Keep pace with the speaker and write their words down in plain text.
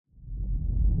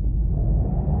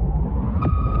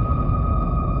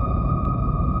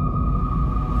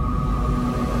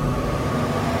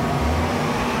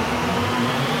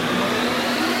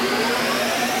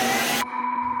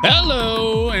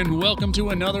welcome to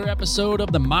another episode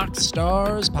of the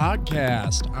MoxStars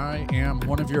podcast. I am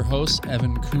one of your hosts,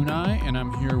 Evan Kunai, and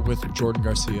I'm here with Jordan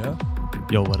Garcia.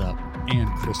 Yo, what up? And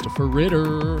Christopher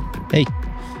Ritter. Hey.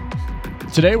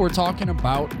 Today we're talking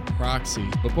about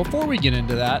proxies, but before we get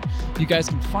into that, you guys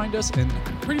can find us in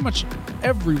pretty much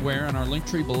everywhere on our link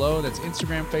tree below. That's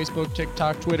Instagram, Facebook,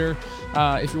 TikTok, Twitter.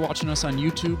 If you're watching us on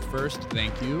YouTube, first,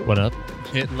 thank you. What up?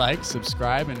 Hit like,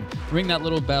 subscribe, and ring that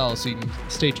little bell so you can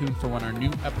stay tuned for when our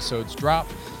new episodes drop.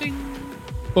 Ding!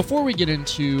 Before we get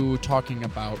into talking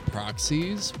about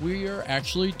proxies, we are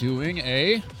actually doing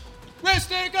a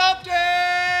Ristic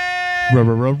Update!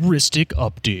 Ristic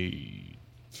update.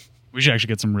 We should actually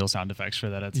get some real sound effects for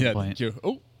that at some point. Thank you.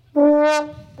 Oh.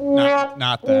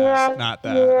 Not that. Not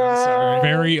that. I'm sorry.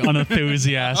 Very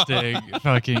unenthusiastic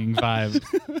fucking vibe.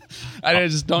 I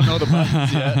just don't know the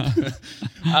buttons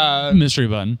yet. Mystery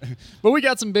button. But we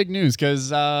got some big news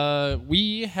because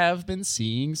we have been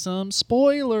seeing some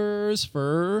spoilers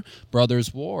for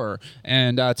Brothers War.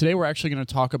 And today we're actually going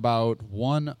to talk about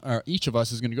each of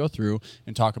us is going to go through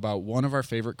and talk about one of our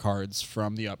favorite cards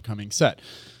from the upcoming set.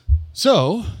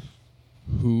 So,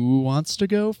 who wants to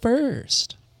go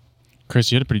first? Chris,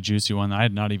 you had a pretty juicy one that I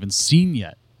had not even seen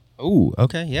yet. Oh,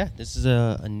 okay, yeah. This is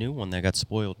a new one that got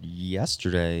spoiled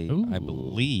yesterday, Ooh. I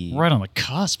believe. Right on the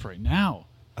cusp right now.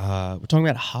 We're talking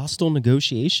about Hostile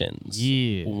Negotiations.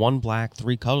 Yeah. 1 black,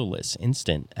 3 colorless,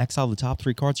 instant. Exile the top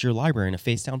 3 cards of your library in a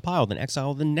face-down pile, then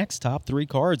exile the next top 3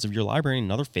 cards of your library in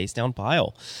another face-down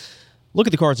pile. Look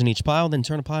at the cards in each pile, then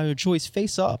turn a pile of your choice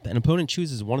face up. An opponent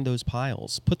chooses one of those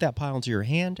piles. Put that pile into your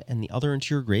hand and the other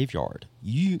into your graveyard.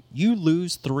 You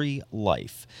lose 3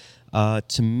 life.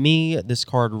 To me, this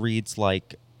card reads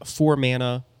like 4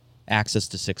 mana, access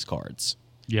to 6 cards.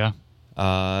 Yeah.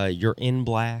 You're in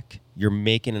black. You're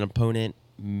making an opponent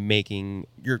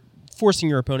you're forcing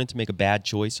your opponent to make a bad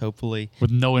choice, hopefully.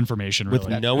 With no information, really.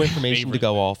 With no information to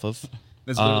go off of.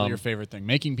 That's literally your favorite thing.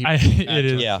 Making people it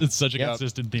is. Yeah. It's such a Yep.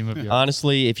 consistent theme of yours.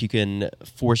 Honestly, if you can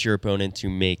force your opponent to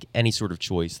make any sort of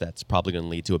choice, that's probably going to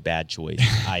lead to a bad choice,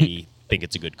 i.e. think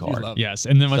it's a good card. Yes,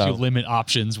 and then once you So- limit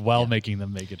options while making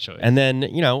them make a choice. And then,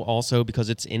 also because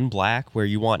it's in black where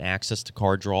you want access to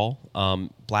card draw,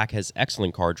 black has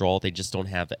excellent card draw. They just don't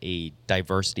have a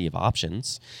diversity of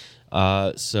options.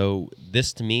 So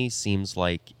this to me seems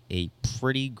like a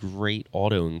pretty great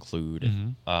auto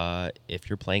include if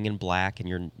you're playing in black and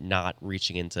you're not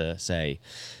reaching into, say,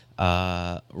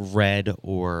 red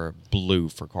or blue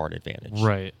for card advantage.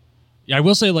 Right. Yeah, I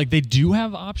will say, they do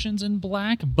have options in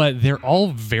black, but they're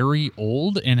all very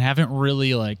old and haven't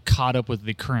really, caught up with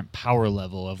the current power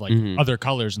level of, other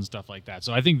colors and stuff like that.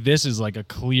 So I think this is, a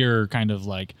clear kind of,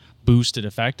 boosted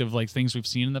effect of, things we've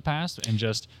seen in the past and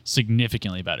just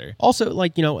significantly better. Also,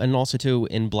 and also, too,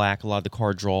 in black, a lot of the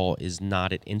card draw is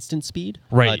not at instant speed.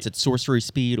 Right. It's at sorcery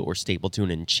speed or staple to an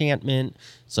enchantment,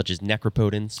 such as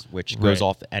Necropotence, which goes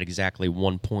off at exactly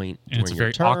 1 point And it's during a very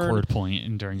your turn. awkward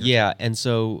point during your Yeah, turn. and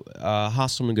so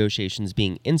Hostile Negotiations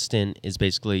being instant is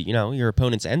basically, your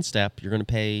opponent's end step, you're going to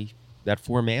pay that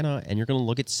 4 mana, and you're going to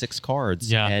look at 6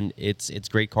 cards. Yeah. And it's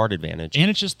great card advantage.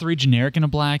 And it's just 3 generic in a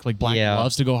black. Black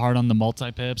loves to go hard on the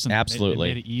multi-pips. And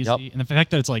Absolutely. It made it easy. Yep. And the fact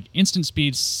that it's instant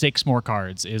speed, 6 more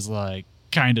cards is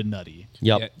kind of nutty.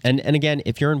 Yep. Yeah. And again,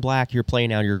 if you're in black, you're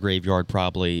playing out of your graveyard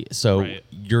probably. So Right.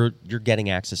 you're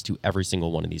getting access to every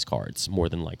single one of these cards, more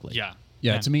than likely. Yeah.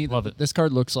 Yeah, to me, love it. This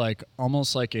card looks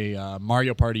almost like a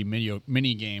Mario Party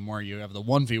mini game where you have the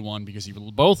 1v1 because you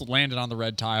both landed on the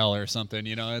red tile or something.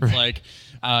 It's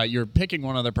you're picking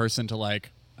one other person to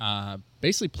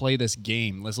basically play this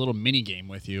game, this little mini game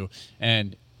with you,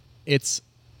 and it's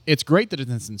great that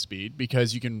it's instant speed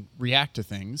because you can react to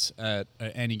things at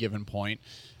any given point.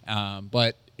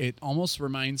 But it almost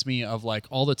reminds me of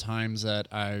all the times that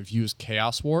I've used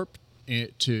Chaos Warp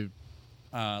to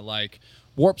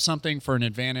warp something for an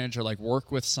advantage or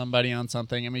work with somebody on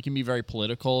something. I mean, it can be very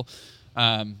political.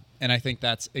 And I think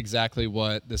that's exactly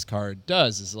what this card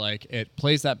does is it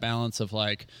plays that balance of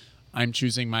I'm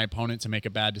choosing my opponent to make a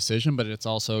bad decision, but it's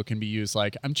also can be used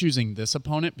I'm choosing this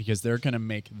opponent because they're going to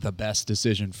make the best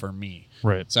decision for me.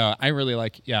 Right. So I really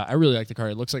like the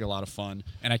card. It looks like a lot of fun.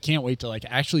 And I can't wait to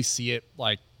actually see it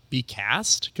be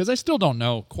cast because I still don't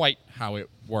know quite how it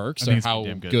works or how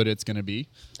good it's going to be.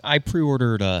 I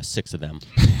pre-ordered 6 of them.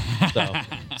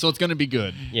 So it's going to be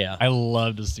good. Yeah. I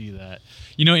love to see that.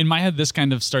 In my head, this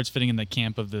kind of starts fitting in the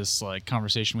camp of this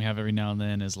conversation we have every now and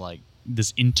then is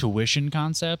this intuition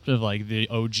concept of the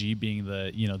OG being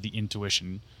the the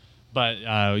intuition. But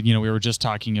we were just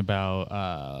talking about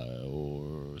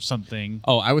something.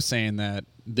 Oh, I was saying that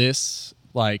this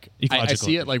I see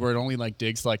Ecological. it where it only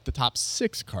digs the top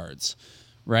 6 cards,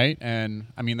 right? And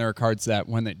I mean, there are cards that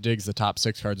when it digs the top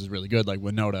 6 cards is really good, like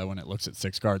Winota when it looks at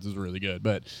 6 cards is really good.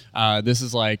 But this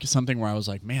is like something where I was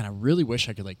like, man, I really wish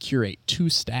I could like curate 2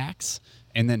 stacks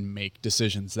and then make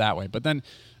decisions that way. But then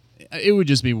it would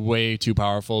just be way too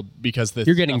powerful because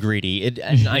you're getting greedy.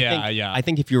 I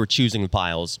think if you were choosing the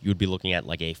piles, you would be looking at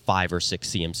like a 5 or 6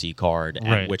 CMC card,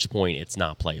 at which point it's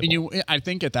not playable. And I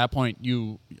think at that point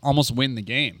you almost win the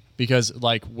game because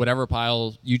like whatever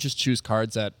pile you just choose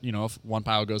cards that, you know, if one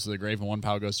pile goes to the grave and one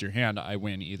pile goes to your hand, I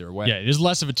win either way. Yeah, it is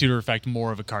less of a tutor effect,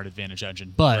 more of a card advantage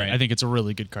engine, but I think it's a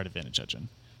really good card advantage engine.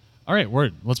 All right,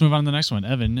 word. Let's move on to the next one.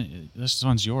 Evan, this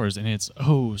one's yours, and it's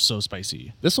so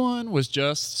spicy. This one was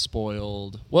just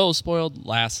spoiled. Well, it was spoiled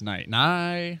last night, and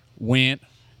I went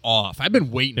off. I've been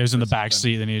waiting. It was in the back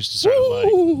seat, then he just started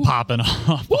like popping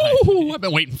off. I've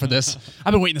been waiting for this.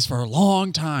 I've been waiting this for a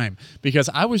long time because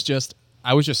I was just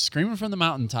screaming from the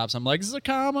mountaintops. I'm like,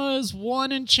 Zacama is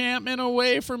 1 enchantment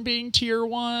away from being tier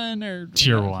 1 or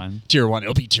tier 1. Tier 1.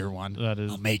 It'll be tier 1. That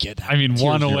is. I'll make it. I mean,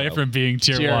 1 0. away from being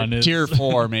tier 1 is tier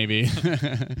 4 maybe.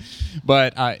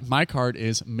 But my card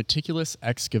is Meticulous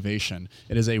Excavation.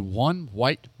 It is a 1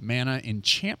 white mana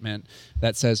enchantment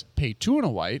that says pay 2 and a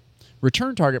white.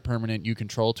 Return target permanent you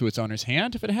control to its owner's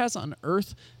hand. If it has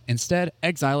unearth, instead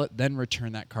exile it, then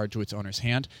return that card to its owner's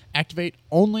hand. Activate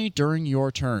only during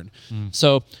your turn.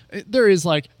 So there is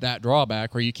like that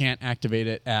drawback where you can't activate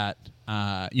it at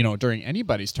during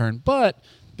anybody's turn, but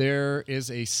there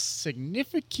is a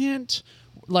significant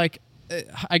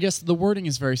I guess the wording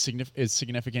is very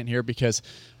significant here because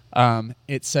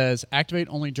it says activate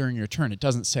only during your turn. It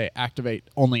doesn't say activate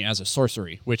only as a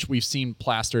sorcery, which we've seen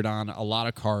plastered on a lot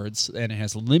of cards, and it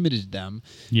has limited them.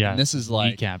 Yeah, and this is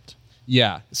like capped.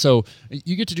 Yeah, so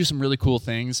you get to do some really cool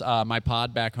things. My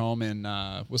pod back home in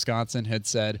Wisconsin had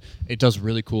said it does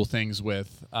really cool things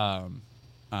with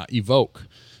Evoke.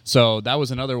 So that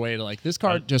was another way to like this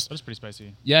card just. That's pretty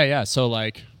spicy. Yeah. So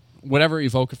like whatever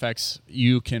evoke effects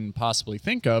you can possibly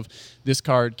think of, this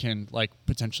card can like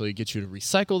potentially get you to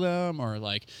recycle them or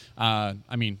like,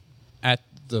 at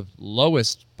the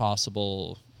lowest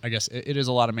possible, I guess it is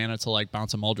a lot of mana to like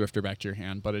bounce a Muldrifter back to your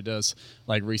hand, but it does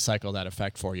like recycle that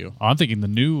effect for you. I'm thinking the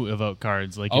new evoke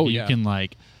cards, like if you can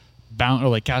like bounce or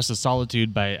like cast a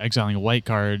Solitude by exiling a white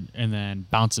card and then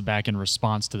bounce it back in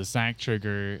response to the sack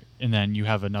trigger, and then you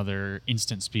have another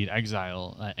instant speed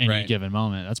exile at any given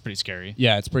moment. That's pretty scary.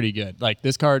 Yeah, it's pretty good. Like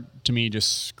this card to me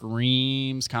just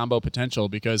screams combo potential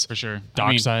because for sure.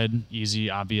 Dockside, easy,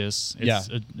 obvious. It's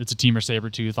a Teamer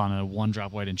Sabertooth on a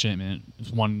 1-drop white enchantment. It's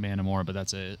 1 mana more, but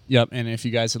that's it. Yep, and if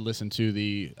you guys had listened to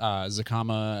the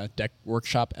Zacama deck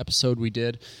workshop episode we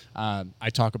did, I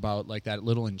talk about like that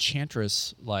little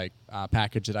Enchantress like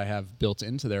package that I have built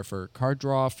into there for card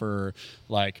draw, for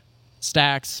like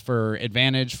stacks, for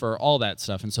advantage, for all that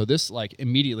stuff. And so this like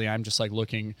immediately I'm just like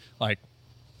looking like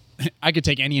I could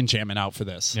take any enchantment out for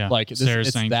this. Yeah. Like it's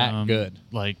that good.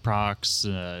 Like Prox,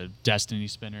 Destiny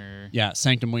Spinner. Yeah,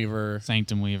 Sanctum Weaver.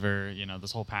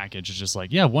 This whole package is just like,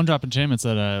 1-drop enchantments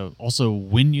that also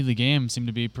win you the game seem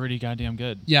to be pretty goddamn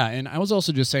good. Yeah, and I was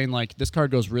also just saying like this card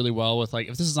goes really well with like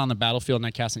if this is on the battlefield and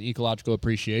I cast an Ecological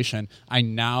Appreciation, I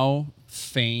now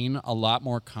feign a lot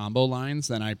more combo lines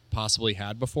than I possibly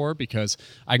had before because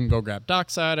I can go grab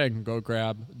Dockside, I can go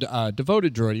grab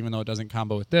Devoted Druid, even though it doesn't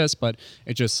combo with this, but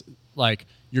it just like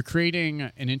you're creating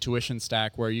an intuition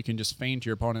stack where you can just feign to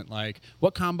your opponent like,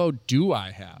 what combo do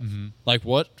I have? Mm-hmm. Like,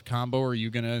 what combo are you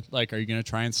gonna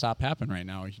try and stop happen right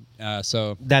now?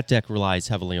 So that deck relies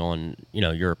heavily on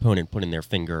your opponent putting their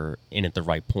finger in at the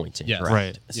right point. Yes.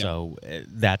 Right. So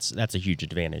that's a huge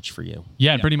advantage for you.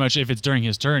 Yeah, and pretty much if it's during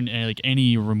his turn, like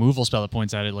any removal spell that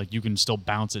points at it, like you can still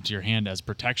bounce it to your hand as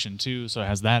protection too. So it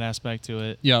has that aspect to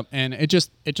it. Yeah, and it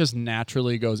just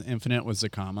naturally goes infinite with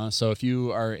Zacama. So if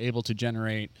you are able to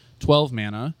generate 12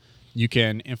 mana, you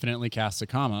can infinitely cast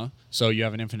Zacama. So you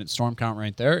have an infinite storm count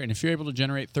right there. And if you're able to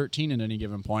generate 13 at any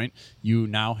given point, you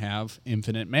now have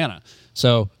infinite mana.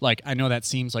 So like I know that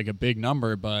seems like a big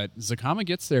number, but Zacama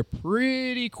gets there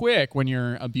pretty quick when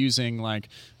you're abusing like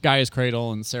Gaia's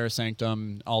Cradle and Serra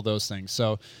Sanctum, all those things.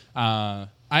 So I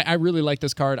really like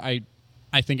this card.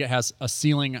 I think it has a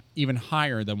ceiling even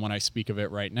higher than when I speak of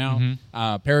it right now.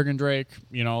 Mm-hmm. Peregrine Drake,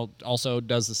 also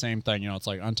does the same thing. It's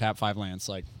like untap 5 lands,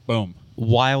 like boom.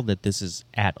 Wild that this is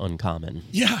at uncommon.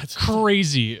 Yeah, it's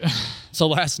crazy. So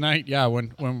last night,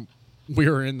 when we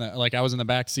were I was in the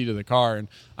back seat of the car and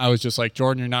I was just like,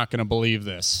 Jordan, you're not going to believe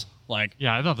this. Like,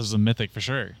 yeah, I thought this was a mythic for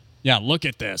sure. Yeah, look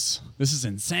at this. This is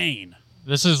insane.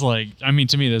 This is like, I mean,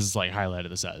 to me, this is like highlight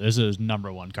of the set. This is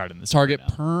 #1 card in this Target set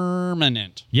right now.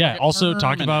 permanent. Yeah. Target Also,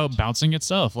 talk permanent. about bouncing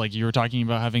itself. Like you were talking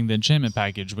about having the enchantment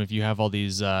package. If you have all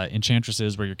these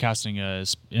enchantresses where you're casting a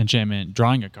enchantment,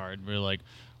 drawing a card, we're like,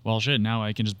 well, shit. Now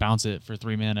I can just bounce it for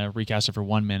 3 mana, recast it for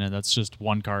 1 mana. That's just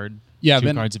 1 card. Yeah,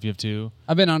 2 cards if you have 2.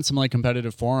 I've been on some like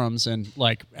competitive forums, and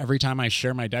like every time I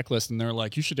share my deck list, and they're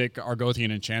like, "You should take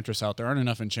Argothian Enchantress out. There aren't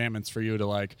enough enchantments for you to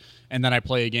like." And then I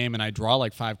play a game and I draw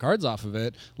like 5 cards off of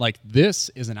it. Like this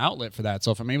is an outlet for that. So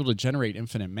if I'm able to generate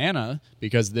infinite mana,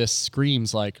 because this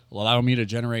screams like, "Allow me to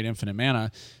generate infinite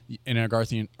mana," and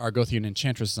Argothian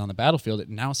Enchantress is on the battlefield, it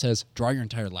now says draw your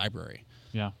entire library.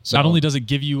 Yeah. So- Not only does it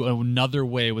give you another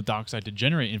way with Dockside to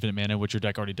generate infinite mana, which your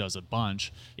deck already does a bunch,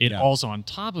 it also on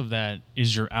top of that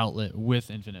is your outlet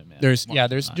with infinite mana. There's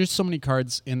just so many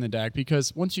cards in the deck,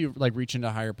 because once you like reach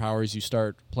into higher powers, you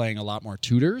start playing a lot more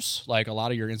tutors. Like a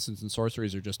lot of your instants and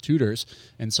sorceries are just tutors,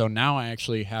 and so now I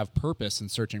actually have purpose in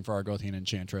searching for Argothian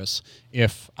Enchantress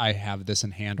if I have this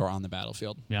in hand or on the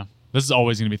battlefield. Yeah. This is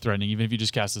always going to be threatening, even if you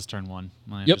just cast this turn 1.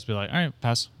 Like, Yep. Just be like, all right,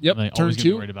 pass. Yep. Like, Turn always gonna be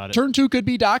 2. worried about it. Turn 2 could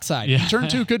be Dockside. Yeah. Turn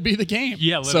 2 could be the game.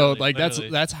 Yeah, So literally, like literally.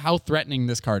 that's how threatening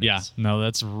this card Yeah. is. No,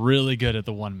 that's really good at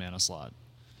the 1 mana slot.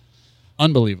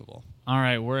 Unbelievable. All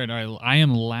right, I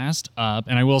am last up,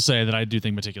 and I will say that I do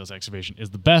think Meticulous Excavation is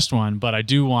the best one, but I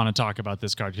do want to talk about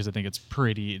this card because I think it's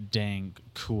pretty dang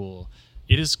cool.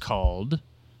 It is called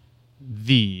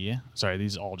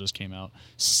these all just came out.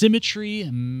 Symmetry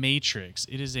Matrix.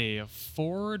 It is a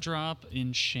 4-drop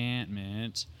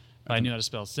enchantment. If I knew how to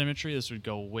spell symmetry, this would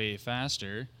go way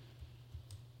faster.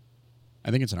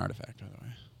 I think it's an artifact, by the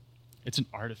way. It's an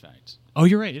artifact. Oh,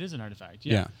 you're right. It is an artifact.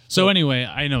 Yeah. Yeah. So anyway,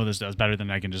 I know this does better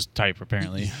than I can just type,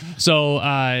 apparently. So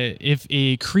if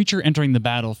a creature entering the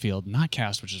battlefield, not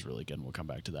cast, which is really good, and we'll come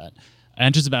back to that,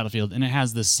 enters the battlefield, and it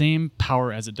has the same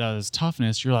power as it does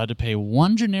toughness, you're allowed to pay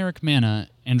 1 generic mana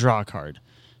and draw a card.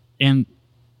 And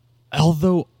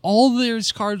although all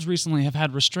these cards recently have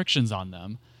had restrictions on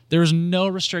them, there's no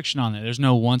restriction on it. There's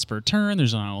no once per turn.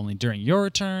 There's not only during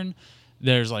your turn.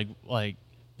 There's like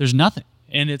there's nothing.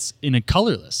 And it's in a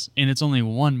colorless, and it's only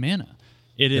 1 mana.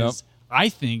 It is, I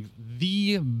think,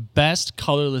 the best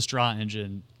colorless draw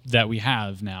engine that we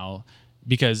have now,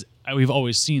 because we've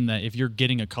always seen that if you're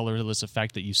getting a colorless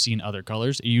effect that you see in other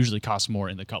colors, it usually costs more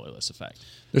in the colorless effect.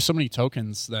 There's so many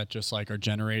tokens that just like are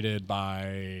generated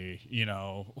by,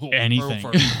 Anything.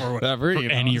 for whatever, For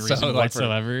any reason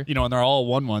whatsoever. And they're all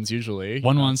 1/1s usually.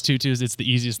 1/1s, 2/2s, it's the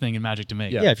easiest thing in Magic to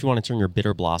make. Yeah. Yeah, if you want to turn your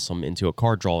Bitter Blossom into a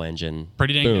card draw engine,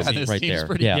 Pretty dang boom, easy. this right seems there.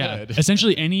 pretty Yeah. good.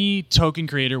 Essentially, any token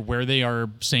creator where they are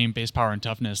same base power and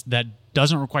toughness that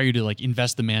doesn't require you to like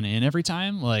invest the mana in every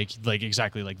time, like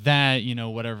exactly like that.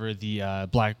 Whatever the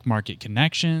black market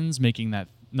connections, making that.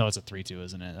 No, it's a 3/2,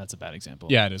 isn't it? That's a bad example.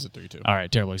 Yeah, it is a 3/2. All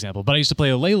right, terrible example. But I used to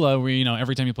play a Layla where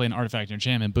every time you play an artifact or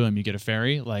enchantment, boom, you get a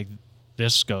fairy. Like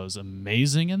this goes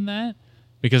amazing in that,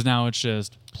 because now it's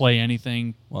just play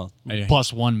anything Well,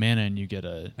 plus 1 mana and you get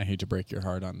a. I hate to break your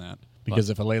heart on that, because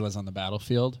if Alayla's on the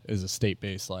battlefield, is a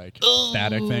state-based static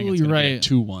thing. It's you're gonna be right. a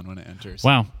 2/1 when it enters.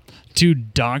 Wow, 2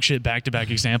 dog shit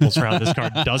back-to-back examples for how this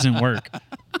card doesn't work.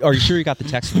 Are you sure you got the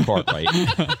text of the card right?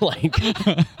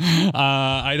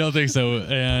 I don't think so,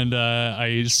 and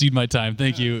I cede my time.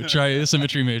 Thank you. Try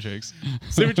Symmetry Matrix.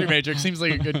 Symmetry Matrix seems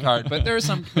like a good card, but there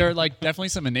are like definitely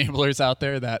some enablers out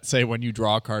there that say when you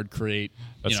draw a card, create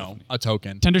That's so funny. a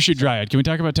token. Tendershoot Dryad. Can we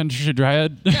talk about Tendershoot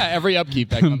Dryad? Yeah, every upkeep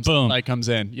that comes Boom. comes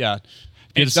in. Yeah,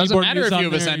 Get it a doesn't Seaboard matter Muse if on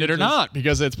you've there, ascended you or just- not,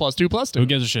 because it's +2/+2. Who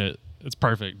gives a shit? It's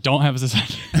perfect. Don't have a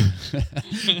second.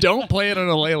 Don't play it on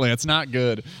a Layla. It's not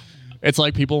good. It's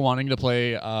like people wanting to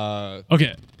play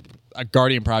Okay. a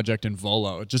Guardian Project in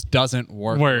Volo. It just doesn't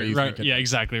work. the way you Right. think it Yeah, does.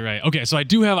 exactly right. Okay, so I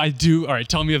do. All right,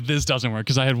 tell me if this doesn't work,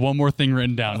 because I had one more thing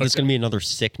written down. It's going to be another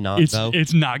sick knot, It's though.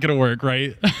 not gonna work,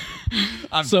 right?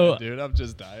 I'm So- dead, dude. I'm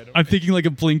just dying. I'm thinking like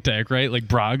a blink deck, right? Like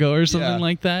Brago or something Yeah.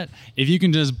 like that. If you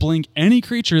can just blink any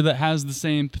creature that has the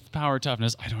same power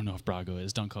toughness, I don't know if Brago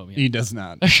is. Don't quote me. He does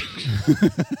not.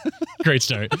 Great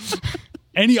start.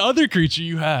 Any other creature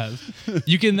you have,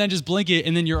 you can then just blink it,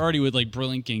 and then you're already with like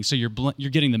blinking, so you're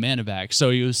getting the mana back. So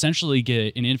you essentially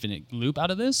get an infinite loop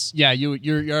out of this. Yeah, you're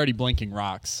already blinking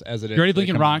rocks as it is. You're already They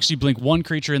blinking come rocks. You blink one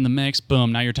creature in the mix.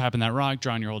 Boom. Now you're tapping that rock,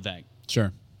 drawing your whole deck. in.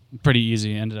 Sure. Pretty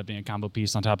easy. Ended up being a combo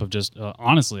piece on top of just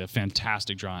honestly a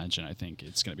fantastic draw engine. I think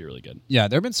it's going to be really good. Yeah,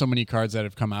 there have been so many cards that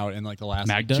have come out in like the last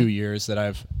Magda? 2 years that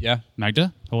I've. Yeah.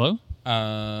 Magda, hello. I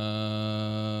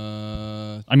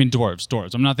mean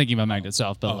dwarves. I'm not thinking about Magda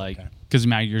itself, but okay. because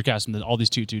Magda, you're casting all these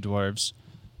 2/2 dwarves.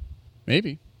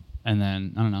 Maybe. And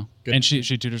then I don't know. Good. And she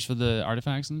tutors for the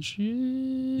artifacts and shit.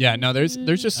 Yeah, no, there's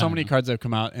just so many know. cards that have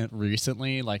come out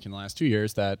recently, like in the last 2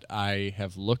 years, that I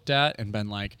have looked at and been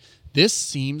like, this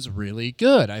seems really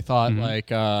good. I thought like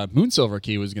Moonsilver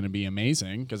Key was going to be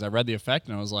amazing because I read the effect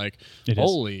and I was like,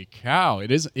 holy cow,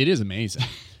 it is amazing.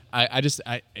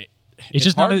 It's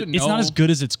just not. hard to It's not know. as good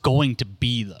as it's going to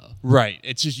be, though. Right.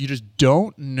 It's just you just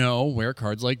don't know where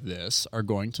cards like this are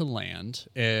going to land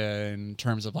in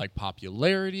terms of like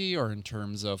popularity or in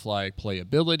terms of like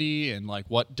playability and like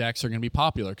what decks are going to be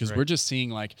popular because we're just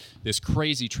seeing like this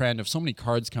crazy trend of so many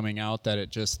cards coming out that it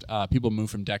just people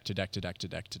move from deck to deck to deck to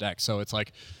deck to deck. So it's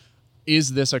like,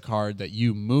 is this a card that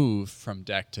you move from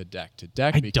deck to deck to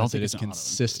deck because it is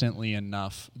consistently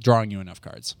enough drawing you enough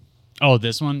cards? Oh,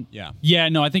 this one? Yeah. Yeah,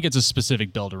 no, I think it's a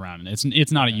specific build around it.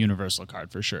 It's not a universal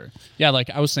card for sure. Yeah, like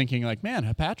I was thinking like, man,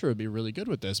 Hepatra would be really good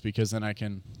with this because then I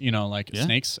can,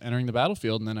 snakes entering the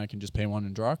battlefield and then I can just pay one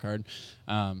and draw a card.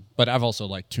 But I've also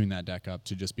like tuned that deck up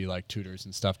to just be like tutors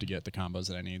and stuff to get the combos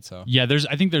that I need. So yeah,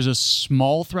 I think there's a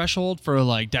small threshold for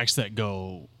like decks that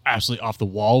go absolutely off the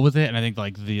wall with it, and I think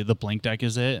like the Blink deck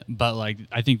is it. But like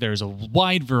I think there's a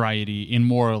wide variety in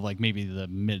more of like maybe the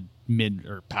mid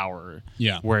or power,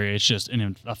 where it's just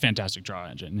a fantastic draw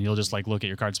engine. And you'll just like look at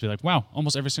your cards and be like, wow,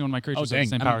 almost every single one of my creatures has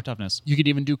the same power toughness. You could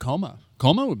even do Coma.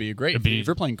 Coma would be a great if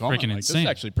you're playing Coma. Freaking like, insane. This is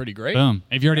actually pretty great. Boom.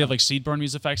 If you already have like Seedborn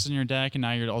Muse effects in your deck, and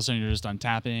now all of a sudden you're just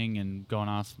untapping and going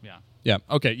off. Yeah. Yeah.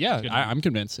 Okay. Yeah. I'm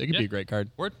convinced it could be a great card.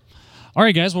 Word. All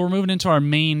right, guys. Well, we're moving into our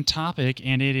main topic,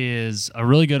 and it is a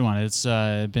really good one. It's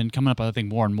been coming up, I think,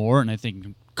 more and more, and I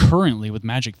think currently with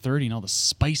Magic 30 and all the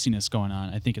spiciness going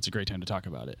on, I think it's a great time to talk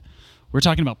about it. We're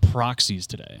talking about proxies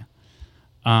today.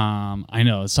 I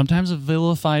know it's sometimes a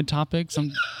vilified topic,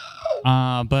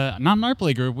 but not in our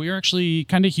play group. We are actually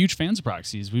kind of huge fans of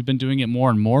proxies. We've been doing it more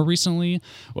and more recently.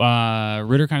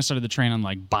 Ritter kind of started the train on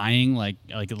like buying like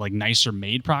nicer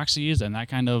made proxies, and that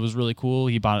kind of was really cool.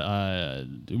 He bought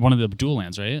one of the dual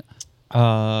lands, right?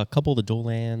 A couple of the dual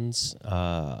lands.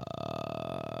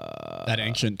 That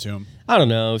Ancient Tomb. I don't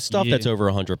know. Stuff that's over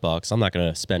 $100. I'm not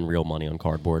going to spend real money on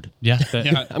cardboard. Yeah.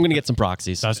 I'm going to get some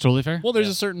proxies. That's totally fair. Well, there's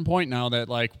a certain point now that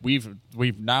like we've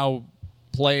now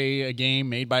play a game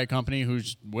made by a company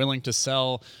who's willing to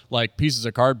sell like pieces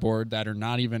of cardboard that are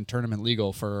not even tournament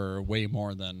legal for way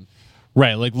more than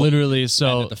right, like literally.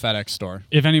 So at the FedEx store.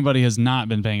 If anybody has not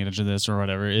been paying attention to this or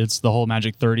whatever, it's the whole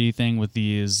Magic 30 thing with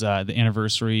these the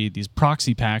anniversary, these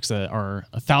proxy packs that are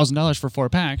 $1,000 for 4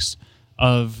 packs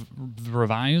of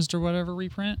revised or whatever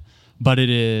reprint, but it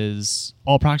is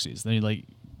all proxies.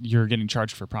 You're getting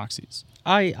charged for proxies.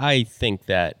 I think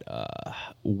that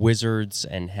Wizards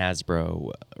and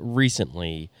Hasbro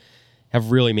recently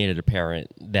have really made it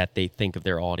apparent that they think of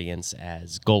their audience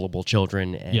as gullible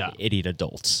children and idiot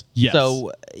adults. Yes.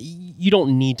 So you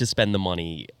don't need to spend the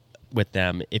money with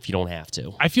them if you don't have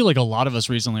to. I feel like a lot of us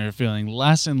recently are feeling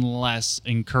less and less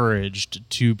encouraged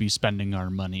to be spending our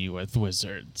money with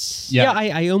Wizards. Yeah,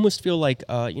 I almost feel like,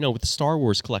 with the Star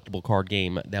Wars collectible card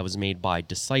game that was made by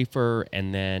Decipher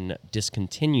and then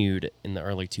discontinued in the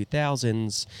early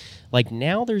 2000s, like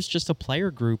now there's just a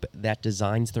player group that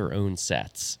designs their own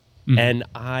sets. Mm-hmm. And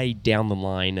I, down the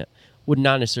line, would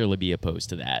not necessarily be opposed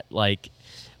to that. Like,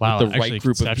 wow, with the right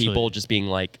group of people just being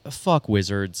like, fuck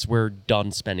Wizards, we're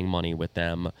done spending money with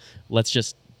them. Let's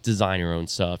just design your own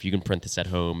stuff. You can print this at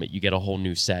home. You get a whole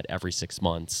new set every 6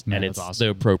 months. Man, and it's awesome.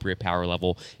 the appropriate power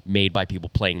level made by people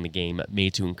playing the game,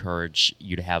 made to encourage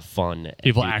you to have fun.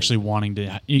 People actually wanting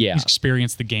to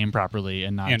experience the game properly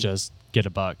and not just get a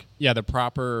buck. Yeah, the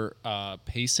proper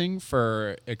pacing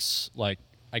for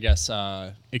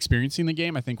experiencing the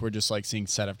game. I think we're just like seeing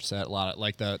set after set. A lot of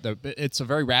like it's a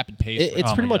very rapid pace.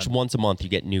 It's pretty much once a month you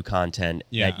get new content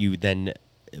that you then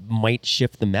might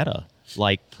shift the meta,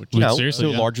 like to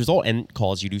a large result and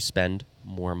cause you to spend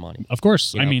more money. Of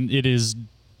course, I mean it is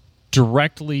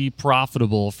directly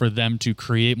profitable for them to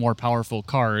create more powerful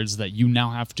cards that you now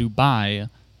have to buy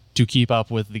to keep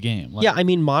up with the game. Yeah, I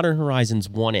mean Modern Horizons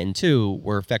 1 and 2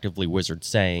 were effectively Wizards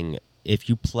saying if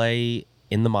you play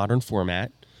in the modern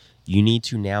format, you need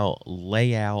to now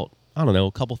lay out, I don't know,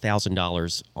 a couple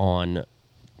 $1,000s on,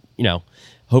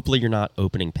 hopefully you're not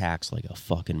opening packs like a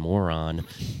fucking moron,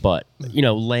 but,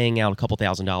 laying out a couple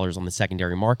 $1,000s on the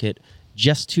secondary market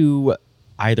just to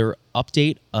either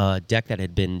update a deck that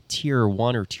had been tier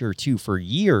 1 or tier 2 for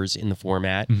years in the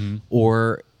format,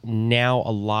 or now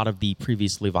a lot of the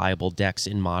previously viable decks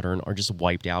in Modern are just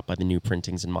wiped out by the new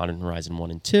printings in Modern Horizon 1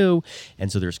 and 2,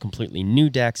 and so there's completely new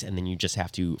decks, and then you just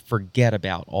have to forget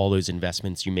about all those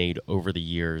investments you made over the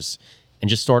years and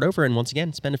just start over. And once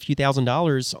again, spend a few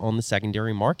 $1,000s on the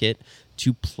secondary market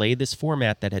to play this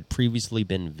format that had previously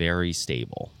been very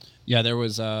stable. Yeah, there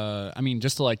was,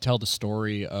 just to like tell the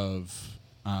story of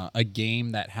a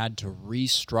game that had to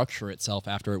restructure itself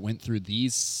after it went through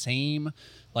these same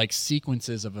like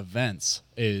sequences of events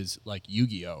is like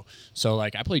Yu-Gi-Oh. So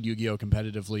like I played Yu-Gi-Oh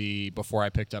competitively before I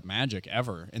picked up Magic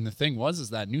ever. And the thing was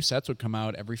is that new sets would come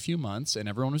out every few months and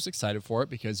everyone was excited for it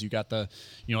because you got the,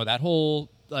 that whole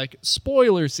like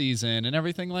spoiler season and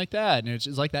everything like that. And it's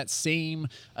just like that same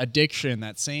addiction,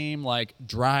 that same like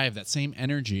drive, that same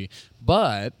energy.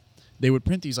 But they would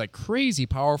print these like crazy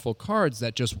powerful cards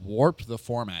that just warped the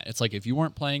format. It's like if you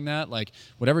weren't playing that, like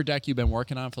whatever deck you've been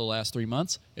working on for the last 3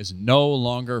 months is no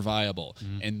longer viable.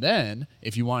 And then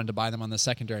if you wanted to buy them on the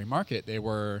secondary market, they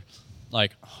were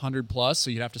like 100 plus.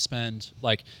 So you'd have to spend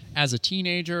like as a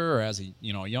teenager or as a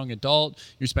young adult,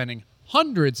 you're spending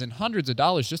hundreds and hundreds of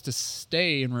dollars just to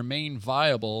stay and remain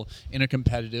viable in a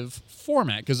competitive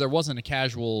format because there wasn't a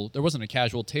casual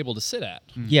table to sit at.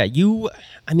 Yeah,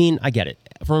 I get it.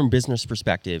 From a business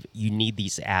perspective, you need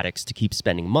these addicts to keep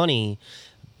spending money,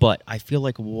 but I feel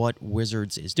like what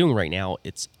Wizards is doing right now,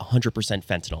 it's 100%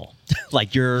 fentanyl.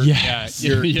 Like you're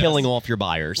killing off your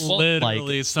buyers.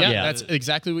 Literally, that's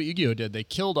exactly what Yu-Gi-Oh did. They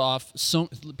killed off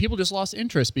people just lost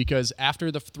interest because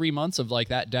after the 3 months of like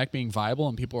that deck being viable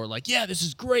and people were like, yeah, this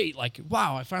is great. Like,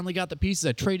 wow, I finally got the pieces.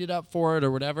 I traded up for it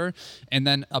or whatever. And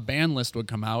then a ban list would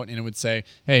come out and it would say,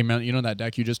 hey, man, that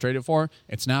deck you just traded for?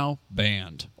 It's now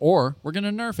banned. Or we're going to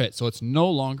nerf it. So it's no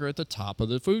longer at the top of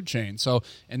the food chain. So,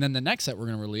 and then the next set we're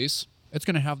going to release, it's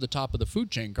going to have the top of the food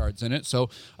chain cards in it. So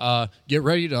get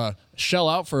ready to shell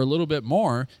out for a little bit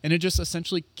more. And it just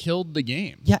essentially killed the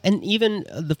game. Yeah, and even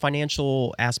the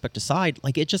financial aspect aside,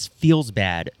 like it just feels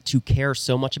bad to care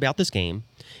so much about this game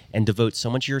and devote so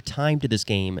much of your time to this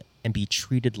game and be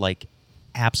treated like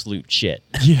absolute shit.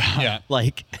 Yeah.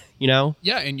 Like,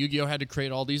 Yeah, and Yu-Gi-Oh had to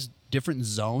create all these different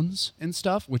zones and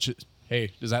stuff, which is,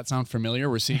 hey, does that sound familiar?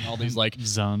 We're seeing all these like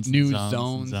new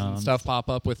zones and stuff pop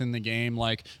up within the game,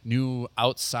 like new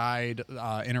outside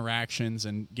interactions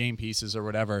and game pieces or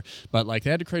whatever. But like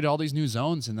they had to create all these new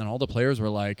zones, and then all the players were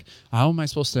like, how am I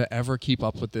supposed to ever keep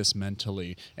up with this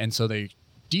mentally? And so they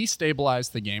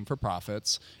destabilized the game for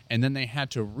profits, and then they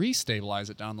had to restabilize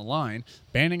it down the line,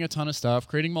 banning a ton of stuff,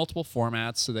 creating multiple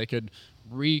formats so they could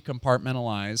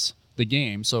recompartmentalize the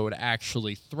game so it would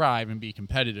actually thrive and be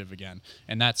competitive again.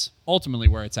 And that's ultimately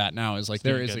where it's at now, is like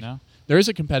there is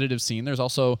a competitive scene. There's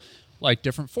also like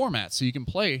different formats. So you can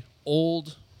play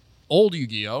old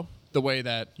Yu-Gi-Oh! The way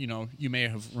that, you may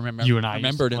have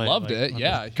remembered and loved it.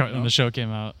 Yeah. When the show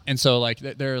came out. And so like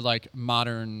they're like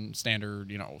modern standard,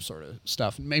 sort of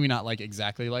stuff. Maybe not like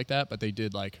exactly like that, but they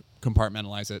did like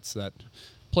compartmentalize it so that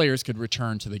players could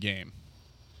return to the game.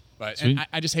 But and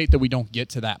I just hate that we don't get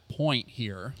to that point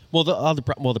here. Well,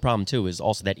 the problem too is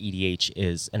also that EDH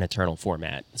is an eternal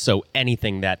format. So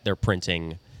anything that they're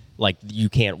printing, like you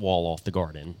can't wall off the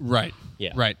garden. Right.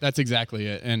 Yeah. Right. That's exactly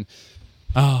it. And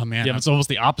oh man, yeah, it's almost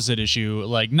the opposite issue.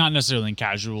 Like not necessarily in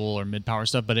casual or mid-power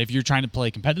stuff, but if you're trying to play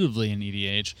competitively in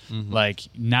EDH, like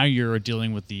now you're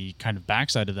dealing with the kind of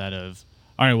backside of that of,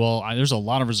 all right, well, there's a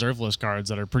lot of reserve list cards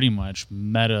that are pretty much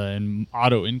meta and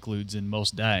auto includes in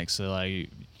most decks. So like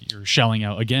you're shelling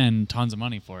out again tons of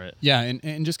money for it. Yeah,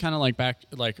 and just kind of like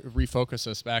refocus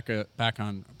us back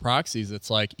on proxies. It's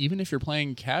like even if you're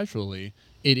playing casually,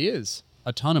 it is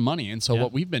a ton of money. And so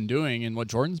what we've been doing and what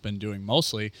Jordan's been doing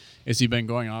mostly is he's been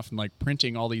going off and like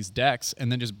printing all these decks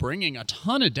and then just bringing a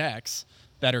ton of decks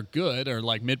that are good or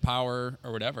like mid-power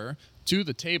or whatever to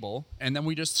the table, and then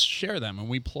we just share them and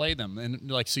we play them, and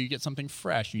like so you get something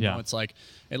fresh. You know, it's like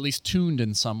at least tuned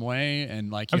in some way,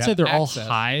 and like I would say they're all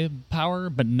high power,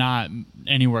 but not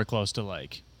anywhere close to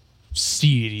like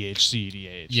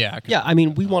CEDH. Yeah, I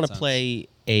mean, we want to play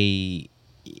a.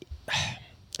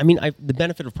 I mean, the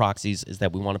benefit of proxies is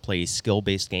that we want to play a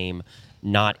skill-based game,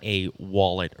 not a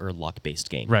wallet or luck-based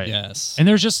game. Right. Yes. And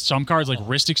there's just some cards like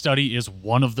Ristic Study is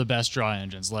one of the best draw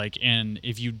engines. Like, and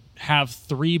if you have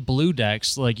 3 blue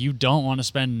decks, like you don't want to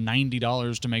spend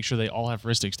 $90 to make sure they all have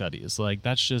Ristic Studies. Like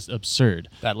that's just absurd.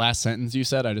 That last sentence you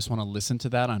said, I just want to listen to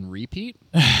that on repeat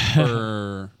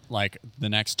for like the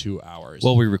next 2 hours.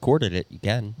 Well, we recorded it. You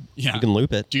can. Yeah. You can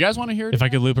loop it. Do you guys want to hear it? If I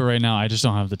could loop it right now, I just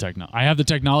don't have the technology. I have the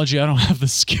technology. I don't have the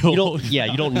skill.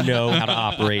 You don't know how to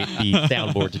operate the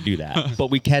soundboard to do that, but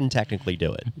we can technically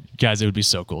do it. Guys, it would be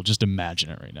so cool. Just imagine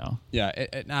it right now.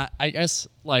 Yeah. I guess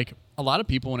like a lot of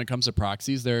people when it comes to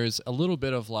proxies, there's a little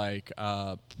bit of like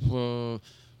faux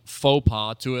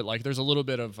pas to it. Like there's a little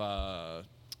bit of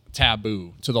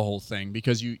taboo to the whole thing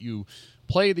because you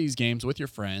play these games with your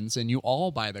friends, and you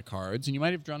all buy the cards, and you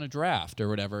might have drawn a draft or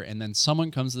whatever, and then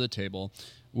someone comes to the table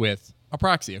with a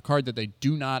proxy, a card that they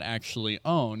do not actually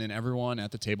own, and everyone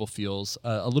at the table feels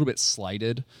a little bit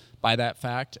slighted by that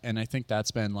fact. And I think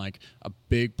that's been like a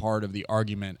big part of the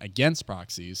argument against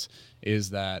proxies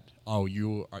is that, oh,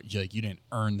 you didn't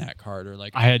earn that card, or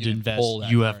like I had to you didn't invest. pull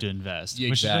that You card. have to invest, Yeah,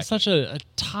 which is exactly. such a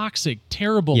toxic,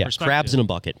 terrible perspective. Crabs in a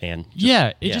bucket, man.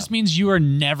 It just means you are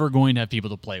never going to have people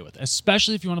to play with,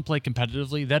 especially if you want to play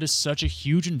competitively. That is such a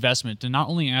huge investment to not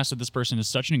only ask that this person is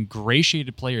such an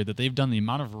ingratiated player that they've done the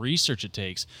amount of research it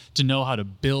takes to know how to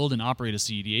build and operate a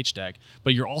CEDH deck,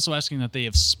 but you're also asking that they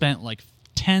have spent like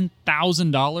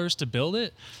 $10,000 to build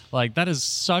it. Like, that is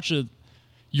such a...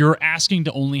 You're asking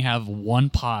to only have one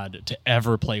pod to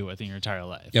ever play with in your entire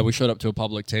life. Yeah, we showed up to a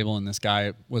public table, and this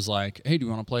guy was like, "Hey, do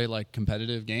you want to play like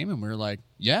competitive game?" And we were like,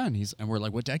 "Yeah." And we're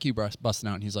like, "What deck are you busting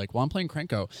out?" And he's like, "Well, I'm playing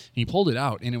Krenko." And he pulled it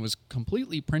out, and it was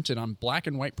completely printed on black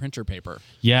and white printer paper.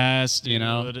 Yes, dude. You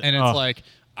know, and it's like,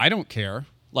 I don't care.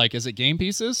 Like, is it game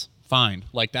pieces? Fine.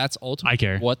 Like, that's ultimately I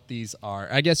care. what these are.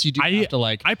 I guess you do have to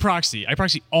like. I proxy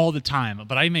all the time,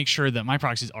 but I make sure that my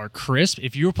proxies are crisp.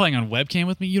 If you're playing on webcam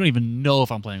with me, you don't even know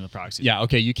if I'm playing with proxies. Yeah.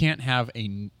 Okay. You can't have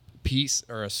a piece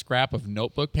or a scrap of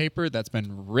notebook paper that's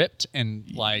been ripped and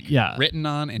like written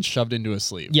on and shoved into a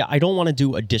sleeve. Yeah, I don't want to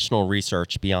do additional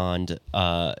research beyond,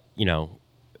 the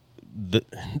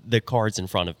cards in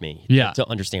front of me. To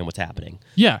understand what's happening.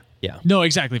 Yeah. Yeah. No,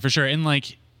 exactly, for sure. And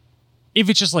like, if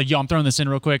it's just like, yo, I'm throwing this in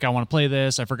real quick, I want to play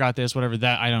this, I forgot this, whatever,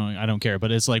 that I don't care.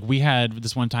 But it's like, we had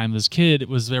this one time, this kid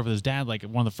was there with his dad, like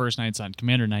one of the first nights on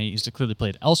Commander Night. He used to clearly play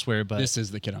it elsewhere, but This is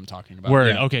the kid I'm talking about.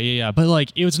 word, Yeah. okay, yeah. But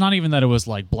like, it was not even that it was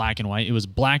like black and white. It was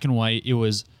black and white. It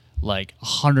was like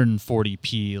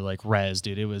 140p like res,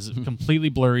 dude. It was completely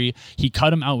blurry. He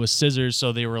cut them out with scissors,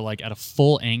 so they were like at a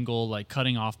full angle, like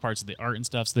cutting off parts of the art and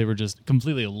stuff. So they were just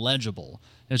completely illegible.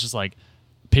 It's just like,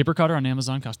 paper cutter on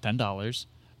Amazon costs $10.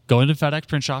 Go into FedEx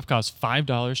print shop, costs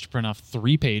 $5 to print off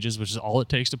 3 pages, which is all it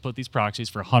takes to put these proxies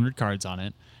for 100 cards on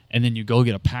it. And then you go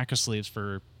get a pack of sleeves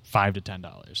for $5 to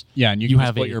 $10. Yeah, and you can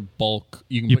just put your bulk.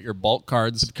 You can put your bulk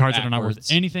cards. Cards that are not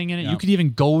worth anything in it. Yeah. You could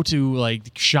even go to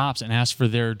like shops and ask for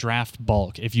their draft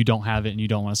bulk if you don't have it and you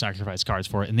don't want to sacrifice cards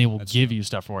for it, and they will give you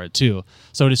stuff for it too.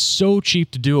 So it is so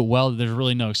cheap to do it well that there's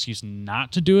really no excuse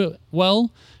not to do it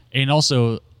well. And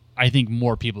also, I think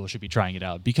more people should be trying it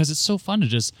out because it's so fun to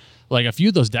just, like, a few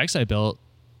of those decks I built,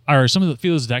 or some of the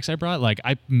few of those decks I brought, like,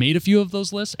 I made a few of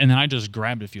those lists and then I just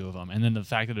grabbed a few of them. And then the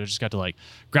fact that I just got to like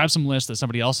grab some lists that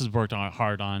somebody else has worked on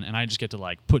hard on, and I just get to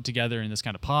like put together in this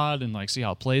kind of pod and like see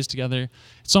how it plays together.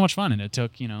 It's so much fun, and it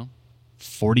took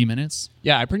 40 minutes.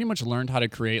 Yeah, I pretty much learned how to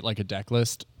create like a deck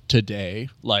list today,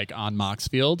 like on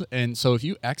Moxfield. And so if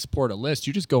you export a list,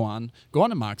 you just go on to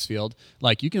Moxfield.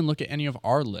 Like, you can look at any of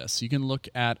our lists, you can look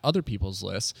at other people's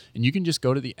lists, and you can just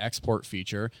go to the export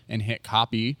feature and hit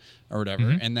copy or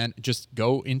whatever, and then just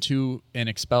go into an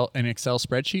Excel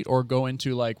spreadsheet, or go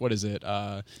into like, what is it,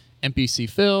 MPC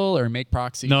Fill or Make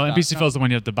Proxy. No, MPC Fill is the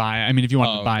one you have to buy. I mean, if you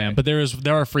want to buy them, but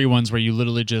there are free ones where you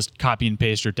literally just copy and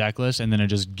paste your deck list, and then it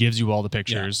just gives you all the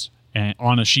pictures. And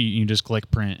on a sheet, you just click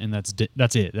print, and that's it.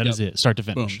 That is it, start to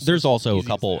finish. Boom. There's also a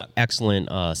couple excellent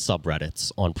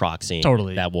subreddits on proxy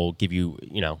that will give you,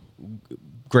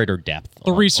 greater depth.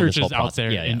 The research is out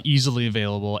there and easily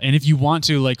available. And if you want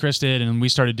to, like Chris did, and we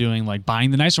started doing like buying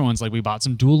the nicer ones, like we bought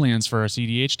some dual lands for our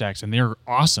CDH decks, and they're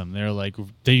awesome. They're like,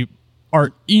 they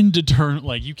are indeterminate.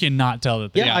 Like, you cannot tell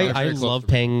that. I love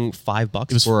paying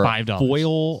 $5 for $5.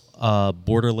 Foil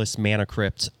borderless mana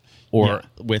crypt, or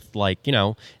with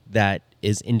that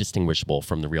is indistinguishable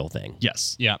from the real thing.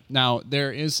 Yes. Yeah. Now,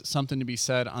 there is something to be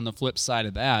said on the flip side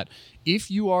of that. If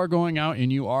you are going out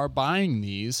and you are buying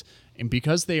these, and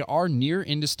because they are near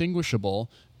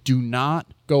indistinguishable, do not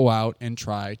go out and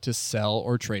try to sell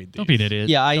or trade these. Don't be an idiot.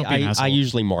 Yeah, I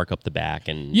usually mark up the back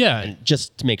and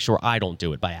just to make sure I don't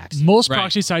do it by accident. Most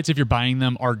proxy sites, if you're buying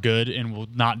them, are good and will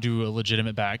not do a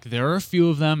legitimate back. There are a few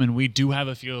of them, and we do have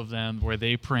a few of them, where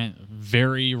they print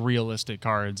very realistic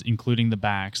cards, including the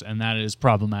backs, and that is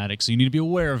problematic. So you need to be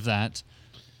aware of that.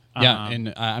 Yeah,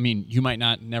 and I mean, you might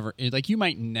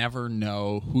never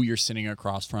know who you're sitting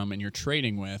across from and you're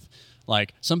trading with.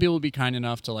 Like, some people would be kind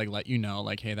enough to like let you know,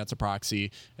 like, hey, that's a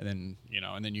proxy, and then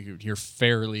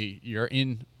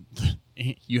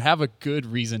you have a good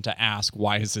reason to ask,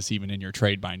 why is this even in your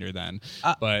trade binder then?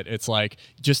 But it's like,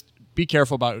 just be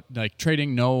careful about like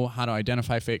trading. Know how to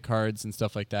identify fake cards and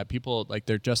stuff like that. People, like,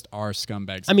 there just are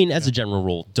scumbags. I mean, as a general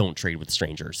rule, don't trade with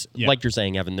strangers. Yeah. Like you're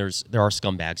saying, Evan, there are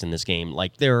scumbags in this game.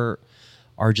 Like, there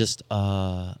are just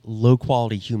low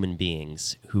quality human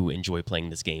beings who enjoy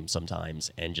playing this game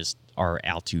sometimes and just are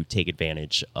out to take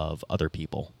advantage of other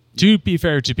people. To be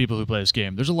fair to people who play this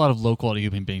game, there's a lot of low quality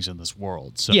human beings in this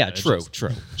world. So Yeah, true.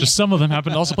 Just some of them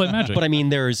happen to also play Magic. But I mean,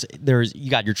 there's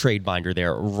you got your trade binder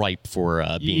there ripe for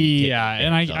being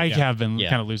and I have been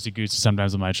kind of loosey goosey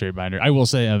sometimes with my trade binder. I will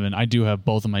say, Evan, I do have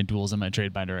both of my duels in my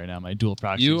trade binder right now. My dual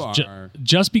proxies. You are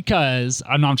just because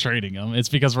I'm not trading them. It's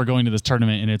because we're going to this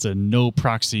tournament and it's a no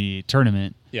proxy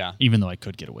tournament. Yeah. Even though I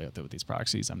could get away with it with these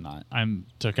proxies, I'm not. I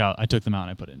took them out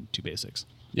and I put in 2 basics.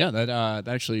 Yeah, that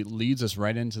actually leads us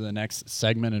right into the next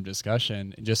segment of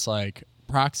discussion, just like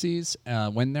proxies,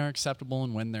 when they're acceptable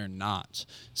and when they're not.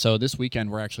 So this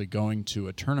weekend, we're actually going to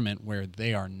a tournament where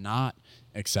they are not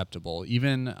acceptable.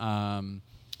 Even,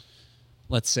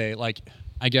 let's say, like,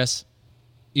 I guess,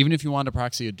 even if you want to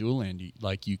proxy a dual land,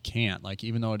 you can't. Like,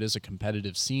 even though it is a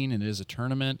competitive scene and it is a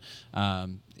tournament,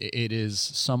 it is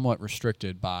somewhat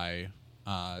restricted by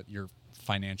your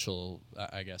financial,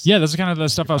 I guess. Yeah, that's kind of the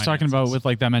stuff I was talking about with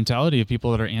like that mentality of people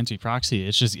that are anti-proxy.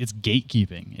 It's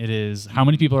gatekeeping. It is how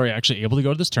many people are actually able to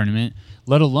go to this tournament,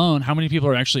 let alone how many people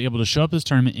are actually able to show up to this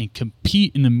tournament and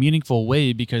compete in a meaningful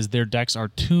way because their decks are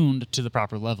tuned to the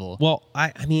proper level. Well,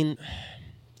 I mean,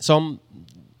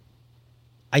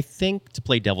 I think to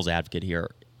play devil's advocate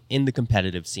here, in the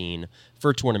competitive scene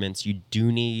for tournaments, you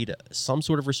do need some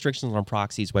sort of restrictions on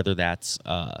proxies, whether that's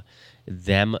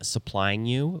them supplying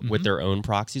you with their own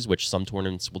proxies, which some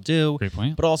tournaments will do. Great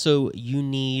point. But also, you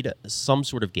need some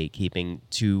sort of gatekeeping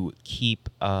to keep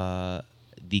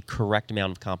the correct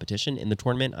amount of competition in the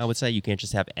tournament. I would say you can't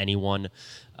just have anyone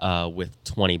with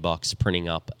 $20 printing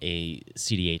up a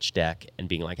CDH deck and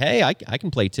being like, hey, I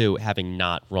can play too, having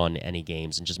not run any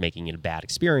games and just making it a bad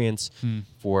experience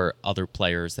for other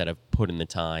players that have put in the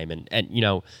time. And you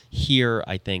know, here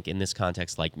I think in this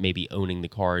context, like maybe owning the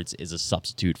cards is a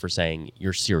substitute for saying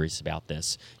you're serious about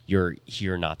this. You're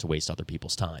here not to waste other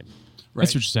people's time. Right.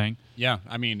 That's what you're saying. Yeah,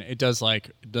 I mean, it does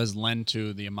lend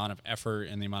to the amount of effort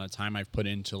and the amount of time I've put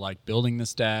into like building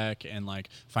this deck and like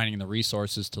finding the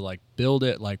resources to like build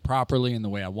it like properly in the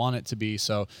way I want it to be.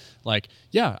 So like,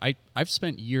 yeah, I've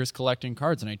spent years collecting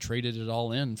cards and I traded it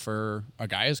all in for a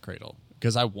Gaia's Cradle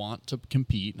because I want to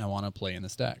compete and I want to play in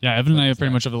this deck. Yeah, Evan and I have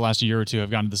pretty much over the last year or two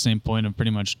have gotten to the same point of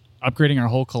pretty much upgrading our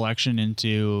whole collection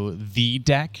into the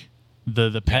deck,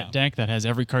 the pet deck that has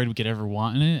every card we could ever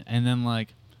want in it, and then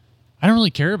like I don't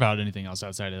really care about anything else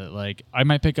outside of it. Like, I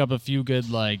might pick up a few good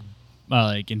like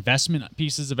investment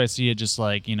pieces if I see it just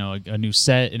like, you know, a new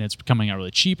set and it's coming out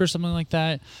really cheap or something like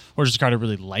that, or just a card I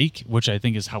really like, which I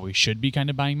think is how we should be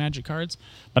kind of buying Magic cards.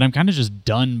 But I'm kind of just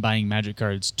done buying Magic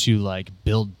cards to like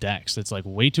build decks. It's like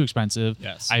way too expensive.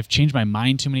 Yes. I've changed my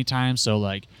mind too many times. So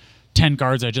like 10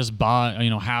 cards I just bought, you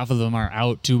know, half of them are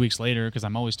out 2 weeks later because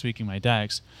I'm always tweaking my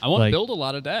decks. I want to like, build a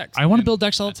lot of decks. I want to build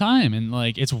decks all the time, and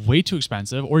like it's way too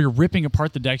expensive, or you're ripping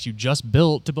apart the decks you just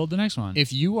built to build the next one.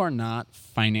 If you are not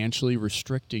financially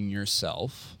restricting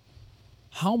yourself,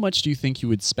 how much do you think you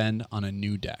would spend on a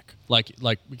new deck? Like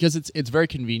because it's very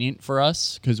convenient for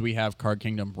us because we have Card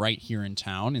Kingdom right here in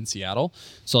town in Seattle.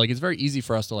 So like it's very easy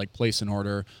for us to like place an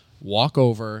order, walk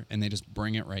over, and they just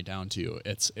bring it right down to you.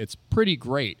 It's pretty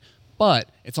great. But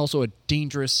it's also a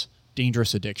dangerous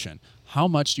addiction. How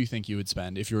much do you think you would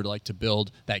spend if you were like to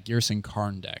build that Gearson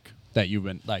Karn deck that you've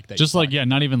been like? That just like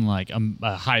not even like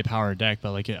a high power deck,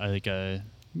 but like a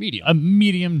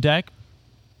medium deck.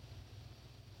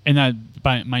 And that,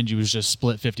 mind you, was just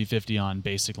split 50-50 on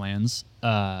basic lands,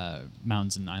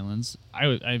 mountains and islands.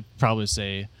 I'd probably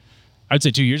say. I'd say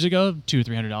 2 years ago, $200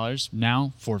 or $300.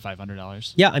 Now, $400 or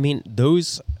 $500. Yeah, I mean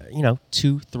those, you know,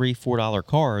 $2, $3, $4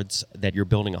 cards that you're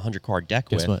building a 100-card deck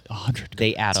Guess with. what? 100.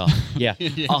 They add up. Yeah,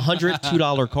 $100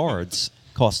 $2 cards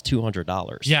cost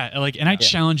 $200. Yeah, like, and I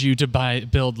challenge you to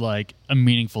build like a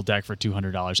meaningful deck for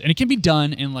 $200, and it can be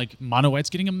done. And like mono white's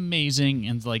getting amazing,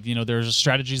 and like you know, there's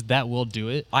strategies that will do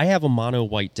it. I have a mono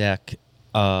white deck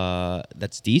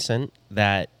that's decent.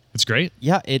 That it's great.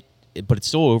 Yeah, but it's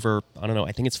still over, I don't know,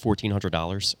 I think it's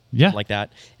 $1,400. Yeah. Like that.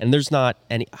 And there's not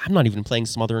any, I'm not even playing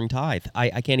Smothering Tithe.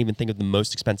 I can't even think of the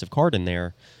most expensive card in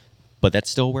there, but that's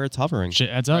still where it's hovering. Shit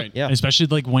adds up. Right. Yeah. Especially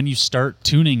like when you start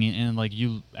tuning and like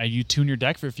you tune your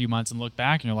deck for a few months and look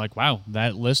back and you're like, wow,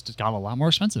 that list got a lot more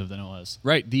expensive than it was.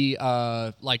 Right. The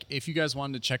like if you guys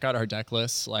wanted to check out our deck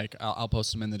lists, like I'll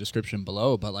post them in the description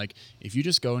below. But like if you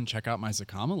just go and check out my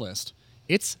Zakama list,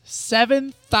 it's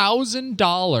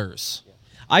 $7,000.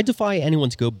 I defy anyone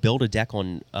to go build a deck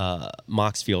on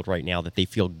Moxfield right now that they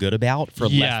feel good about for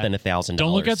less than $1,000.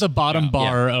 Don't look at the bottom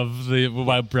bar of the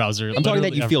web browser. I'm talking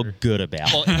that you feel good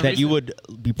about. That you would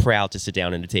be proud to sit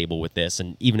down at a table with this,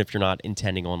 and even if you're not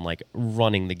intending on like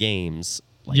running the games.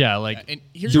 And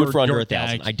do it for under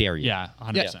 1,000. I dare you. Yeah,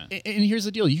 100%. Yeah, and here's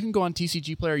the deal: you can go on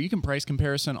TCG Player, you can price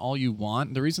comparison all you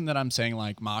want. The reason that I'm saying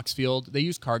like Moxfield, they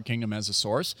use Card Kingdom as a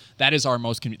source. That is our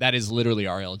most. That is literally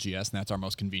our LGS, and that's our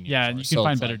most convenient. Yeah, source. and you can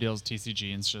find better deals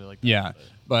TCG and shit like that. Yeah.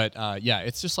 But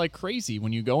it's just like crazy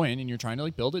when you go in and you're trying to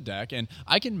like build a deck, and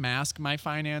I can mask my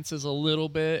finances a little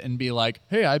bit and be like,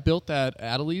 hey, I built that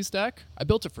Adelies deck. I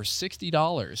built it for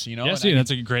 $60. You know, yeah, that's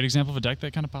a great example of a deck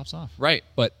that kind of pops off. Right,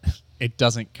 but it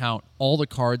doesn't count all the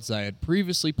cards I had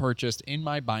previously purchased in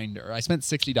my binder. I spent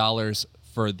 $60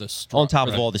 for the on top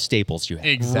of all the staples you have.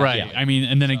 Exactly. Right. Yeah. I mean,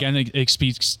 and then again, it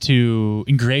speaks to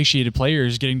ingratiated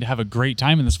players getting to have a great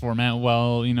time in this format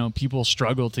while, people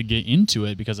struggle to get into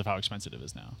it because of how expensive it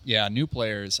is now. Yeah, new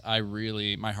players,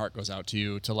 my heart goes out to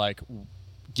you to like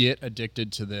get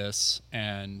addicted to this,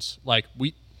 and like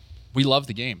we love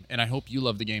the game, and I hope you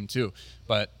love the game too,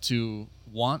 but to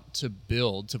want to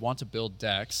build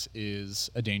decks is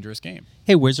a dangerous game.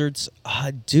 Hey, Wizards,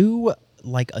 do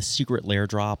like a secret lair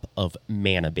drop of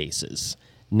mana bases,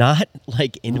 not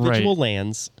like individual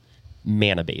lands,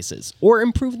 mana bases, or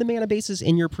improve the mana bases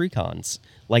in your precons.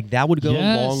 Like that would go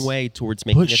a long way towards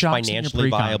making it financially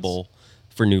viable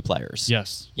for new players.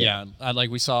 Yes. Yeah. Like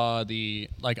we saw the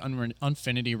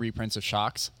Unfinity reprints of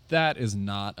Shocks. That is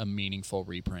not a meaningful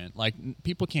reprint. Like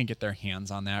people can't get their hands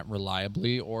on that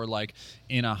reliably or like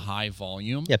in a high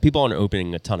volume. Yeah, people aren't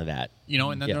opening a ton of that.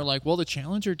 And then they're like, well, the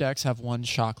Challenger decks have one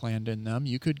shock land in them.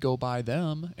 You could go buy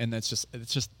them. And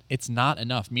it's not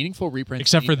enough. Meaningful reprints.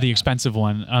 Except for the expensive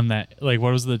one on that. Like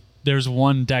there's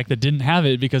one deck that didn't have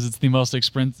it because it's the most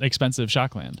expensive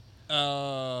shock land.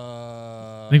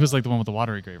 I think it was like the one with the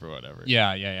watery grave or whatever.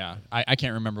 Yeah. I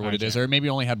can't remember what it is. Or maybe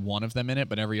only had one of them in it,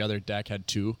 but every other deck had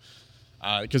two.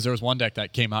 Because there was one deck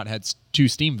that came out and had 2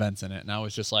 steam vents in it, and I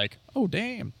was just like, oh,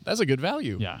 damn, that's a good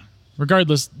value. Yeah.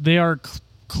 Regardless, they are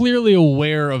clearly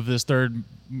aware of this third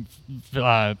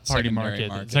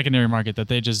secondary market that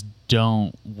they just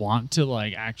don't want to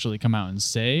like actually come out and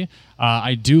say.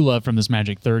 I do love from this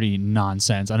Magic 30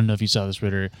 nonsense. I don't know if you saw this,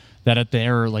 Ritter, that at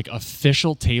their like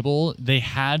official table they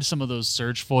had some of those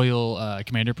Surge Foil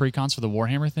Commander precons for the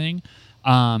Warhammer thing,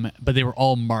 but they were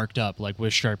all marked up like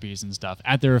with Sharpies and stuff.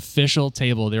 At their official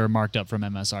table, they were marked up from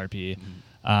MSRP.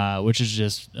 Which is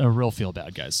just a real feel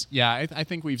bad, guys. Yeah, I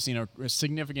think we've seen a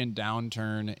significant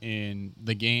downturn in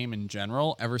the game in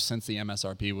general ever since the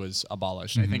MSRP was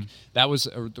abolished. I think that was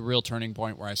the real turning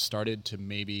point where I started to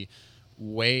maybe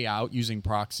weigh out using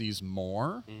proxies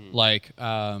more. Like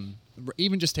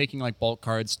even just taking like bulk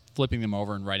cards, flipping them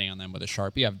over and writing on them with a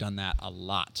Sharpie. I've done that a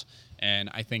lot.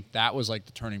 And I think that was like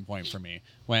the turning point for me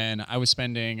when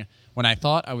I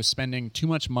thought I was spending too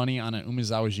much money on an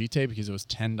Umezawa Jite because it was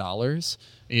 $10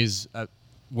 is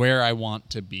where I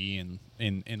want to be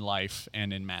in life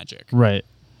and in Magic. Right.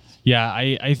 Yeah,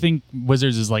 I think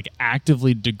Wizards is like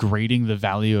actively degrading the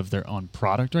value of their own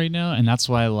product right now, and that's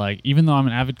why like even though I'm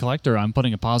an avid collector, I'm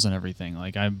putting a pause on everything.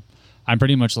 Like I'm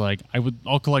pretty much like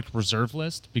I'll collect reserve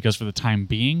list because for the time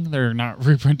being they're not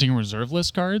reprinting reserve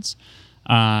list cards.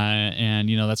 And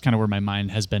that's kind of where my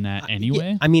mind has been at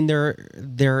anyway. I mean,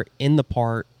 they're in the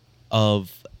part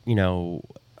of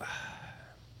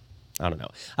I don't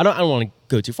know. I don't want to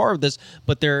go too far with this,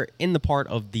 but they're in the part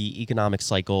of the economic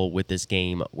cycle with this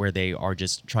game where they are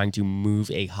just trying to move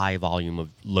a high volume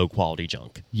of low quality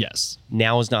junk. Yes.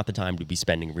 Now is not the time to be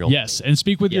spending real money. And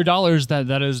speak with your dollars.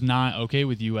 That is not okay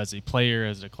with you as a player,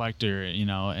 as a collector,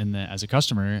 and as a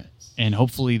customer. And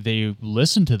hopefully they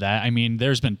listen to that. I mean,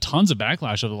 there's been tons of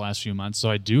backlash over the last few months,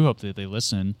 so I do hope that they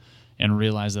listen and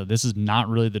realize that this is not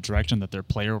really the direction that their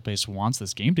player base wants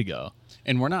this game to go.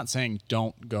 And we're not saying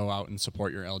don't go out and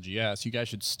support your LGS. You guys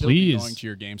should still be going to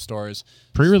your game stores.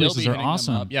 Pre-releases are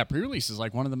awesome. Yeah, pre-release is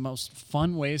like one of the most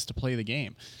fun ways to play the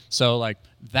game. So like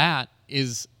that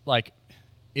is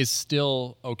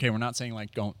still okay. We're not saying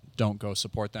like don't go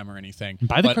support them or anything.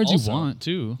 Buy the cards you want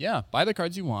too. Yeah, buy the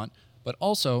cards you want, but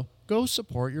also go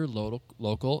support your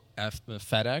local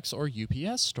FedEx or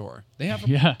UPS store. They have a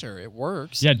printer. It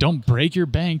works. Yeah, don't break your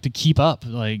bank to keep up.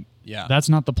 Like, yeah, that's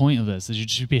not the point of this. You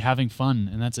should be having fun,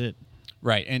 and that's it.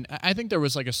 Right, and I think there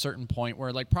was like a certain point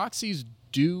where like proxies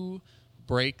do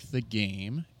break the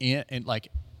game in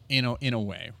in a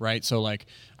way, right? So like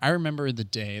I remember the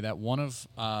day that one of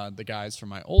the guys from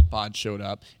my old pod showed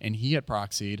up, and he had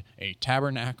proxied a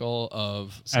Tabernacle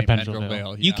of St. Pendrell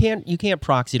Vale. You can't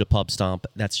proxy to Pub Stomp.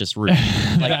 That's just rude.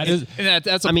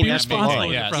 That's a I mean, point that's I'm making.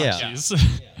 fine. Yeah.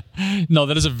 No,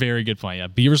 that is a very good point. Yeah,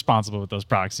 be responsible with those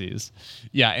proxies.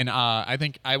 Yeah, and I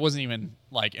think I wasn't even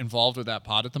like involved with that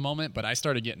pod at the moment, but I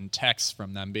started getting texts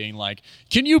from them being like,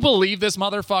 "Can you believe this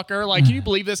motherfucker? Like, can you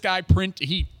believe this guy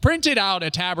printed out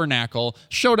a Tabernacle,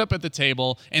 showed up at the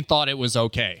table, and thought it was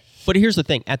okay?" But here's the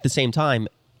thing: at the same time,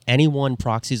 anyone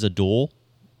proxies a duel,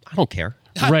 I don't care.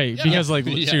 Right, because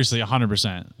seriously,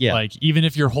 100%. Yeah. Like even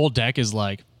if your whole deck is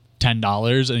like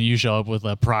 $10 and you show up with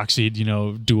a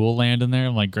proxied, dual land in there,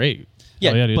 I'm like, great.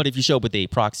 Yeah, but if you show up with a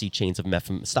proxy Chains of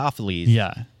Mephistopheles,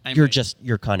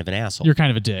 you're kind of an asshole. You're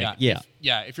kind of a dick.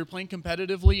 Yeah. If you're playing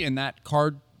competitively and that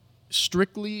card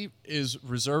strictly is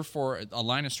reserved for a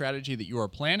line of strategy that you are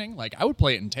planning, like I would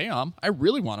play it in Teom. I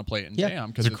really want to play it in Teom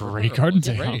because it's a great card in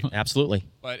Teom. Absolutely.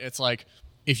 But it's like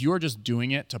if you are just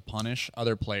doing it to punish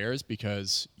other players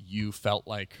because you felt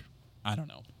like, I don't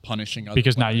know, punishing other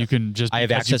because players. now you can just I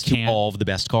have access to all of the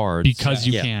best cards because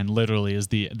you can. Literally is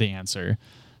the answer.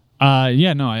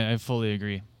 I fully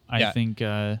agree. I think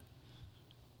that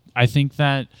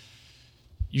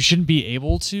you shouldn't be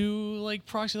able to like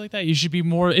proxy like that. You should be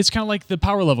more. It's kind of like the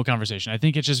power level conversation. I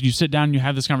think it's just you sit down and you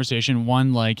have this conversation.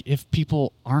 One, like if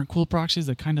people aren't cool proxies,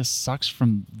 that kind of sucks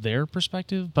from their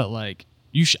perspective. But like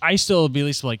I still be at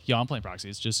least like, I'm playing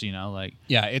proxies. Just so you know, like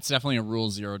it's definitely a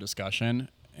rule zero discussion.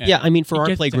 Yeah, I mean, for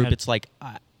our play group, it's like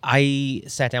I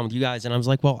sat down with you guys and I was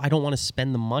like, well, I don't want to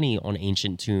spend the money on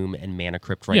Ancient Tomb and Mana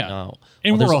Crypt right now.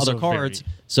 And there's we're also other cards.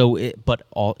 But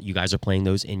all you guys are playing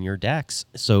those in your decks.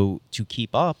 So to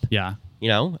keep up,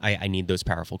 I need those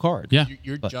powerful cards. Yeah,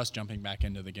 you're just jumping back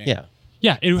into the game.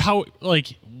 Yeah, how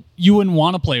like you wouldn't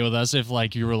want to play with us if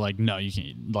like you were like, no, you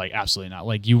can't, like absolutely not.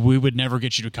 Like we would never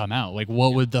get you to come out. Like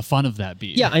what would the fun of that be?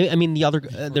 Yeah, I mean the other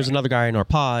there's another guy in our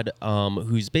pod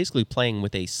who's basically playing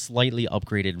with a slightly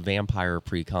upgraded vampire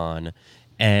precon,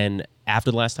 and after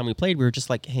the last time we played, we were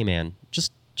just like, hey man,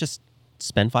 just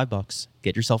spend $5,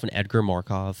 get yourself an Edgar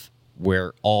Markov.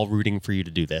 We're all rooting for you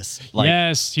to do this. Like,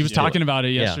 yes, he was talking about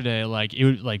it yesterday. Like it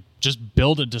would like just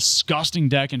build a disgusting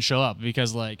deck and show up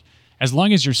because like. As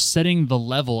long as you're setting the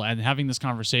level and having this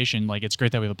conversation, like it's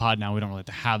great that we have a pod now. We don't really have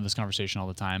to have this conversation all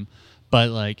the time.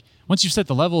 But like once you set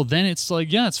the level, then it's like,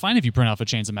 it's fine if you print off a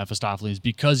Chains of Mephistopheles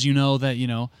because you know that,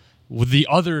 the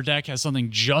other deck has something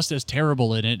just as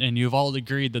terrible in it. And you've all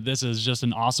agreed that this is just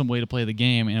an awesome way to play the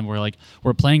game. And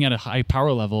we're playing at a high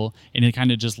power level and it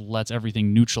kind of just lets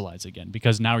everything neutralize again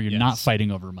because now you're not fighting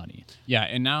over money. Yeah.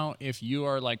 And now if you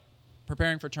are like,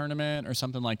 preparing for tournament or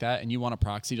something like that and you want a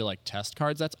proxy to like test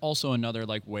cards, that's also another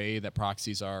like way that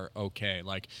proxies are okay.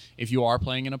 Like if you are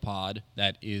playing in a pod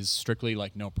that is strictly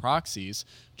like no proxies,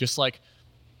 just like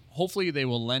hopefully they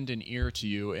will lend an ear to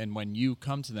you, and when you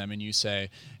come to them and you say,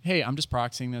 hey, I'm just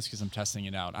proxying this because I'm testing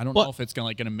it out, I don't know if it's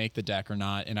gonna make the deck or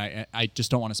not, and I just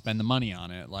don't want to spend the money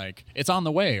on it, like it's on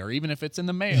the way, or even if it's in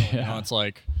the mail, it's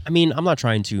like, I mean, I'm not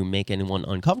trying to make anyone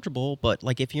uncomfortable, but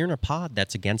like if you're in a pod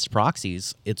that's against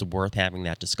proxies, it's worth having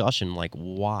that discussion. Like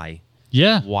why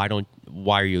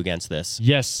are you against this?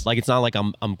 Yes, like it's not like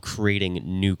I'm creating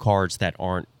new cards that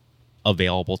aren't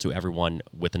available to everyone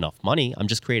with enough money. I'm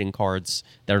just creating cards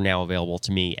that are now available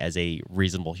to me as a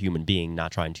reasonable human being,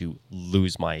 not trying to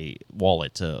lose my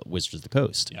wallet to Wizards of the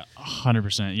Coast. Yeah,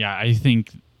 100%. Yeah, I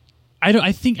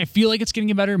feel like it's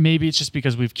getting better. Maybe it's just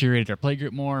because we've curated our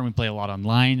playgroup more and we play a lot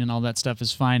online and all that stuff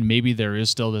is fine. Maybe there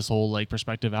is still this whole like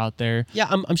perspective out there. Yeah,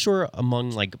 I'm sure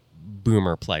among like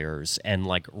boomer players and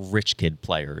like rich kid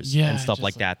players and stuff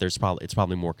like that, it's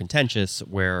probably more contentious,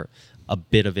 where a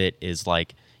bit of it is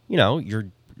like,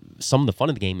 some of the fun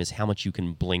of the game is how much you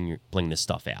can bling this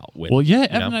stuff out with. Well, yeah,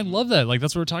 Evan, I love that. Like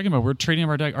that's what we're talking about. We're trading up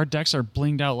our deck. Our decks are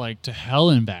blinged out like to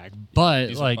hell and back, but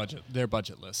these like they're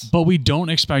budgetless. But we don't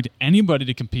expect anybody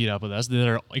to compete up with us. That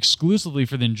are exclusively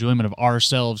for the enjoyment of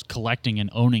ourselves collecting and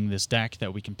owning this deck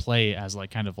that we can play as like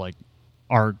kind of like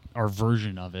our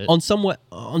version of it. On some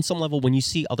level, when you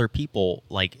see other people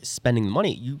like spending the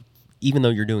money, even though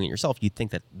you're doing it yourself, you'd think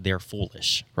that they're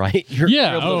foolish, right? You're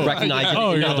able to recognize it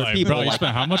in other like, people. Bro, you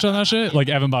spent how much on that shit? Like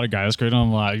Evan bought a Gaia Screen.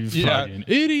 I'm like, you fucking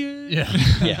idiot.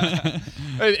 Yeah.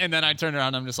 And then I turn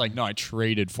around and I'm just like, no, I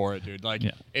traded for it, dude. Like,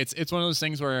 it's one of those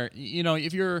things where,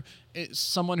 if you're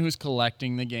someone who's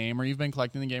collecting the game, or you've been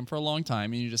collecting the game for a long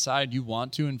time, and you decide you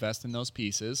want to invest in those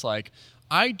pieces, like,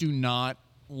 I do not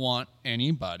want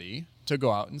anybody to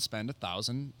go out and spend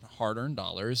 1,000 hard-earned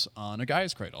dollars on a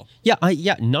Gaia's Cradle.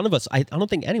 Yeah, none of us, I don't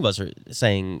think any of us are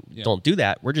saying don't do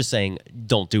that. We're just saying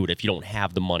don't do it if you don't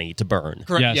have the money to burn.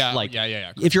 Correct. Yes. Yeah, Like,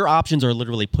 yeah. If your options are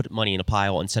literally put money in a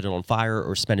pile and set it on fire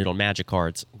or spend it on magic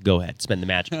cards, go ahead, spend the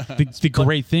magic. The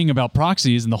great thing about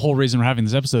proxies, and the whole reason we're having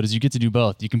this episode, is you get to do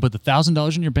both. You can put the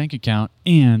 $1,000 in your bank account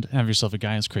and have yourself a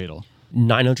Gaia's Cradle.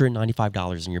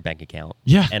 $995 in your bank account.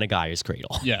 Yeah. And a Gaia's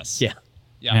Cradle. Yes. Yeah.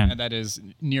 Yeah, Man. and that is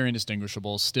near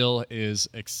indistinguishable. Still is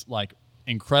like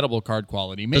incredible card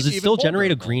quality. Does it Maybe still even more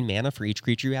generate a durable. green mana for each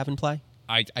creature you have in play?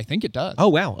 I think it does. Oh,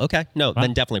 wow. Okay. No,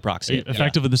 then definitely proxy it.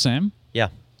 Effectively the same. Yeah.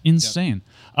 Insane.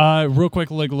 Real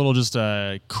quick, like a little just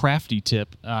crafty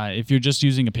tip. If you're just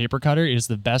using a paper cutter, it's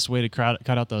the best way to cut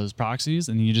out those proxies.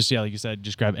 And you just, like you said,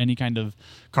 just grab any kind of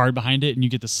card behind it and you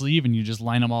get the sleeve and you just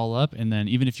line them all up. And then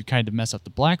even if you kind of mess up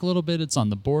the black a little bit, it's on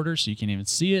the border so you can't even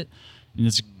see it. And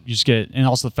you just get, and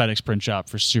also the FedEx print shop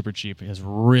for super cheap. It has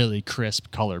really crisp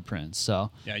color prints.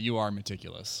 So Yeah, you are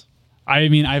meticulous. I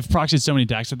mean, I've proxied so many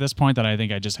decks at this point that I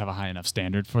think I just have a high enough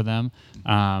standard for them.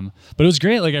 But it was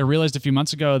great. Like, I realized a few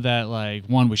months ago that, like,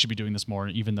 one, we should be doing this more,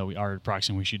 even though we are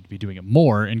proxying, we should be doing it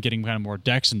more and getting kind of more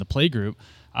decks in the play group.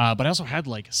 But I also had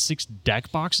like 6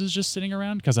 deck boxes just sitting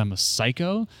around because I'm a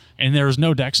psycho and there was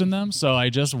no decks in them. So I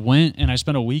just went and I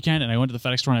spent a weekend and I went to the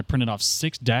FedEx store and I printed off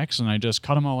 6 decks and I just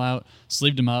cut them all out,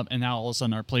 sleeved them up. And now all of a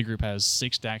sudden our play group has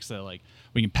 6 decks that, like,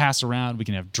 we can pass around. We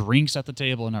can have drinks at the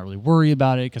table and not really worry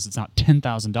about it because it's not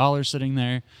 $10,000 sitting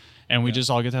there. And we just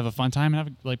all get to have a fun time and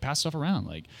have, like, pass stuff around.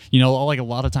 Like, you know, like a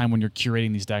lot of time when you're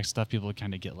curating these deck stuff, people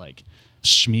kind of get like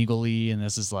schmeagly, and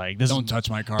this is like, Don't touch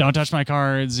my cards. Don't touch my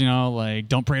cards. You know, like,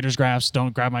 don't Praetor's Graphs.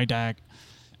 Don't grab my deck.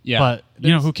 Yeah. But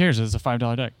you know, who cares? It's a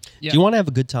 $5 deck. Yeah. Do you want to have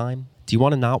a good time? Do you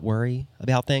want to not worry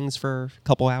about things for a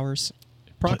couple hours?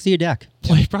 Proxy a deck.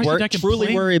 Proxy a deck and Truly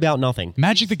play worry about nothing.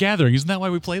 Magic the Gathering. Isn't that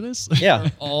why we play this? Yeah.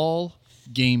 all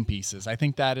game pieces. I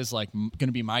think that is like going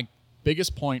to be my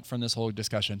biggest point from this whole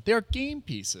discussion. They're game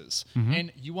pieces,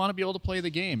 and you want to be able to play the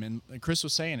game. And like Chris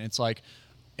was saying, it's like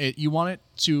you want it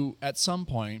to at some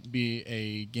point be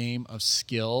a game of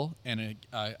skill and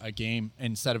a game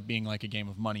instead of being like a game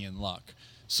of money and luck.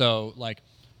 So like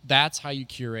that's how you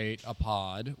curate a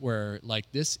pod where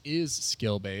like this is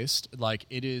skill based. Like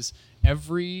it is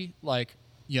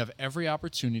you have every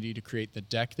opportunity to create the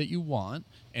deck that you want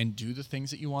and do the things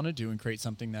that you want to do and create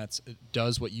something that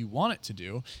does what you want it to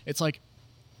do. It's like,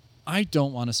 I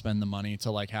don't want to spend the money to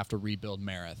like have to rebuild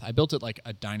Marith. I built it like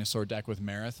a dinosaur deck with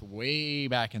Marith way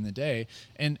back in the day.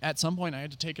 And at some point I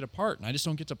had to take it apart and I just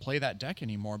don't get to play that deck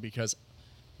anymore because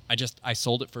I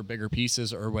sold it for bigger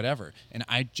pieces or whatever. And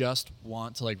I just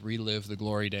want to like relive the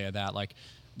glory day of that. Like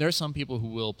there are some people who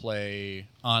will play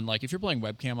on, like, if you're playing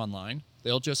webcam online,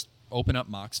 they'll just open up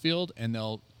Moxfield and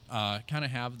they'll kind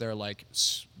of have their like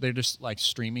they're just like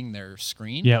streaming their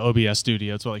screen. Yeah, OBS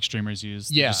Studio. It's what like streamers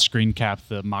use. Yeah. To screen cap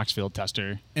the Moxfield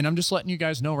tester. And I'm just letting you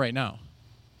guys know right now,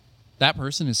 that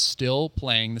person is still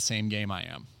playing the same game I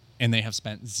am, and they have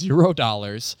spent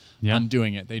 $0 on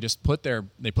doing it. They just put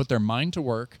their mind to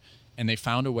work, and they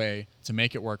found a way to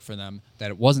make it work for them.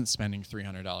 That it wasn't spending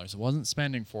 $300, it wasn't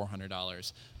spending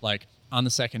 $400, like on the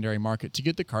secondary market to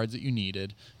get the cards that you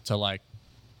needed to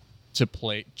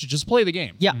just play the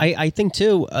game. Yeah, I think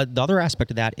too, the other aspect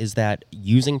of that is that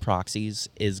using proxies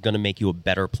is going to make you a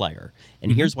better player.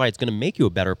 And here's why it's going to make you a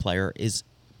better player is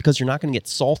because you're not going to get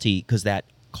salty because that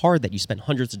card that you spent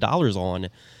hundreds of dollars on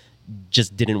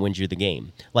just didn't win you the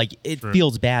game. Like, it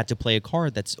feels bad to play a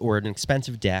card or an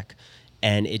expensive deck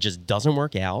and it just doesn't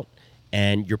work out.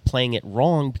 And you're playing it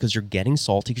wrong because you're getting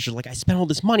salty because you're like, I spent all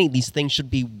this money. These things should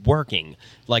be working,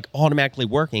 like automatically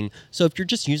working. So if you're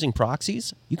just using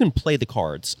proxies, you can play the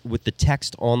cards with the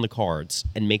text on the cards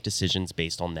and make decisions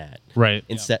based on that. Right.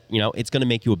 Instead, it's going to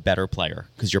make you a better player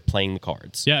because you're playing the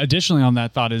cards. Yeah, additionally on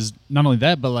that thought is not only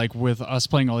that, but like with us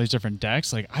playing all these different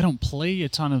decks, like I don't play a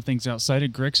ton of things outside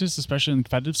of Grixis, especially in the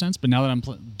competitive sense. But now that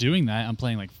I'm doing that, I'm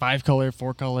playing like 5-color,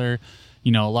 4-color, a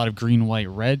lot of green, white,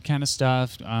 red kind of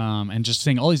stuff, and just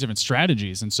seeing all these different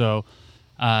strategies. And so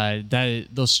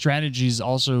those strategies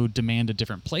also demand a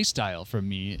different play style from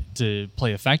me to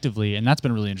play effectively. And that's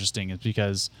been really interesting is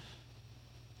because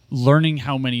learning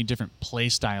how many different play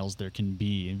styles there can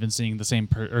be, and been seeing the same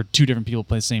or 2 different people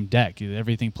play the same deck.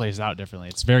 Everything plays out differently.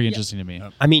 It's very interesting to me.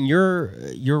 I mean,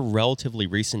 you're relatively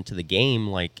recent to the game,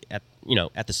 like at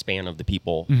the span of the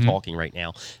people talking right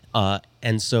now,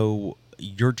 and so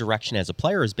your direction as a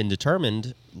player has been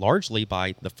determined largely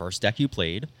by the first deck you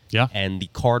played, and the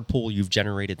card pool you've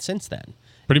generated since then.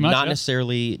 Pretty much, not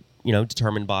necessarily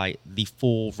determined by the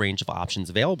full range of options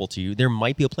available to you. There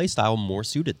might be a play style more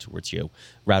suited towards you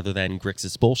rather than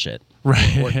Grixis bullshit.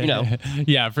 Right. Or,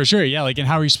 Yeah, for sure. Yeah, like, and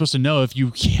how are you supposed to know if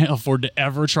you can't afford to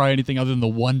ever try anything other than the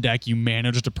one deck you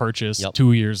managed to purchase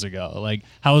 2 years ago? Like,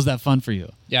 how is that fun for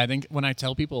you? Yeah, I think when I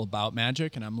tell people about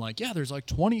Magic and I'm like, yeah, there's like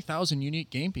 20,000 unique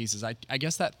game pieces, I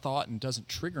guess that thought doesn't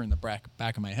trigger in the back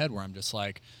of my head where I'm just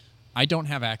like, I don't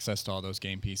have access to all those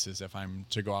game pieces if I'm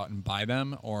to go out and buy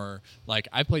them. Or like,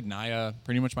 I played Naya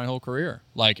pretty much my whole career.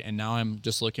 Like, and now I'm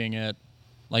just looking at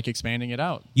like expanding it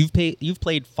out. You've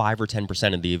played 5 or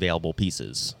 10% of the available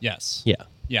pieces. Yes.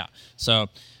 Yeah. So,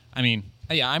 I mean,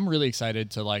 yeah, I'm really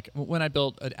excited to like when I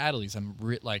built at Adelies, I'm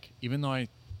like, even though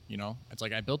it's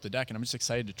like I built the deck and I'm just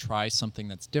excited to try something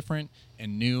that's different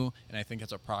and new. And I think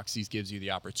that's what Proxies gives you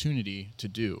the opportunity to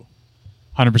do.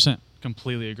 100%.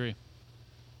 Completely agree.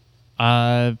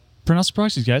 Pronounce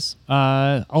proxies, guys.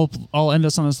 I'll end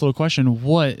us on this little question.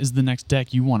 What is the next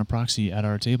deck you want to proxy at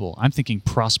our table? I'm thinking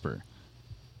Prosper.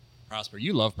 Prosper.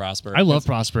 You love Prosper. I love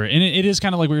Prosper. And it is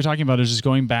kind of like what you're talking about, is just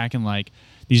going back and like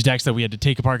these decks that we had to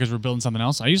take apart because we're building something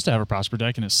else. I used to have a Prosper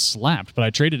deck and it slapped, but I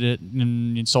traded it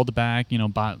and sold it back,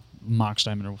 bought Mox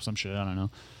Diamond or some shit. I don't know.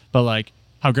 But like,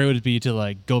 how great would it be to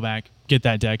like go back, get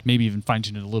that deck, maybe even fine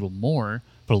tune it a little more,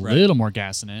 put a little more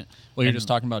gas in it. Well, you're just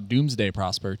talking about Doomsday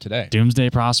Prosper today.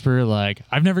 Doomsday Prosper, like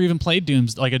I've never even played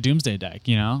a Doomsday deck,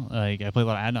 Like I play a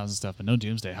lot of add-ons and stuff, but no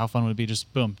Doomsday. How fun would it be?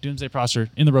 Just boom, Doomsday Prosper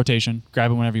in the rotation,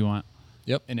 grab it whenever you want.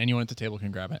 Yep, and anyone at the table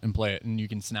can grab it and play it, and you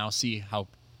can now see how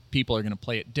people are going to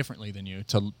play it differently than you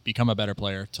to become a better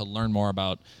player, to learn more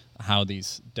about how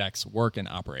these decks work and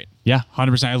operate. Yeah,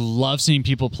 100%. I love seeing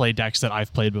people play decks that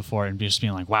I've played before and just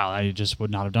being like, wow, I just would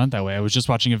not have done it that way. I was just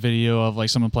watching a video of like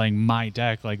someone playing my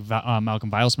deck, like Malcolm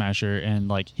Vial Smasher, and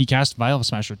like he cast Vial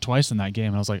Smasher twice in that game,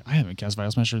 and I was like, I haven't cast Vial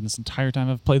Smasher this entire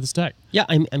time I've played this deck. Yeah,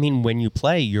 I mean, when you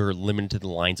play, you're limited to the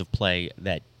lines of play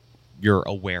that you're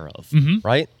aware of,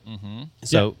 right? Mm-hmm.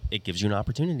 So it gives you an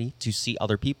opportunity to see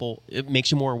other people. It makes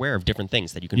you more aware of different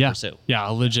things that you can pursue. Yeah,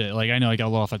 legit. Like I know I got a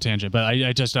little off a tangent, but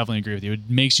I just definitely agree with you. It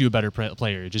makes you a better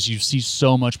player. Just you see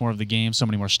so much more of the game, so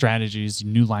many more strategies,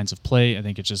 new lines of play. I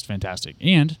think it's just fantastic,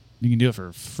 and you can do it for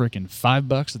freaking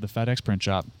 $5 at the FedEx print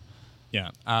shop.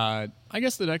 Yeah. I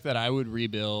guess the deck that I would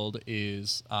rebuild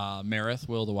is Marith,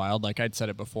 Will of the Wild. Like I'd said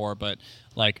it before, but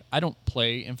like I don't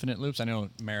play Infinite Loops. I know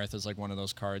Marith is like one of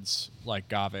those cards like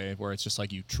Gave where it's just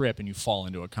like you trip and you fall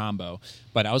into a combo.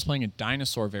 But I was playing a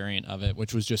dinosaur variant of it,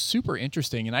 which was just super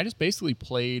interesting. And I just basically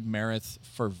played Marith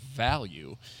for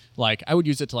value. Like I would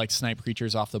use it to like snipe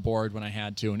creatures off the board when I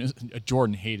had to. And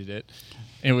Jordan hated it.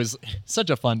 It was such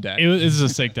a fun deck. It was a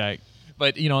sick deck.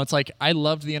 But, it's like I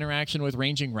loved the interaction with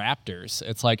ranging raptors.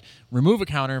 It's like remove a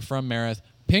counter from Marith,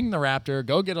 ping the raptor,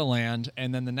 go get a land,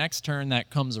 and then the next turn that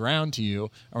comes around to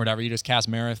you or whatever, you just cast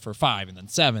Marith for 5 and then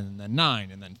 7 and then 9.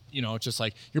 And then, it's just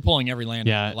like you're pulling every land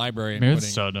out of the library.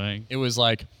 Marith's so annoying. It was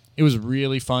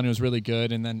really fun. It was really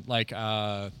good. And then like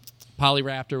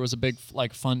Polyraptor was a big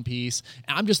fun piece.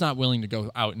 I'm just not willing to go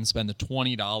out and spend the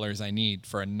 $20 I need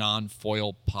for a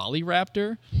non-foil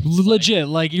Polyraptor. Legit,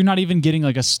 like you're not even getting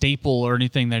like a staple or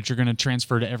anything that you're going to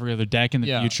transfer to every other deck in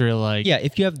the future. Like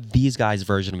if you have these guys'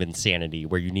 version of Insanity,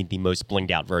 where you need the most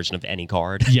blinged out version of any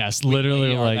card. Yes,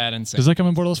 literally. Like, does that come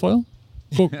in borderless foil?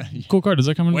 Cool card. Does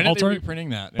that come in When alt are art? they reprinting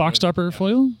that? Box topper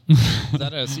foil? Is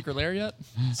that a secret lair yet?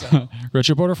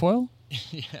 Retro border foil?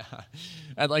 Yeah.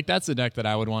 That's the deck that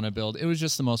I would want to build. It was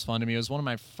just the most fun to me. It was one of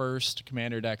my first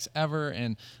Commander decks ever.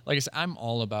 And like I said, I'm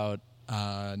all about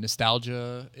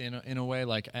nostalgia in a way.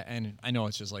 Like, and I know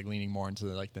it's just like leaning more into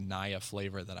the Naya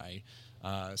flavor that I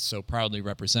so proudly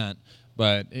represent.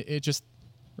 But it just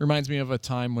reminds me of a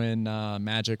time when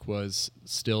Magic was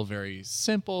still very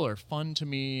simple or fun to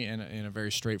me in a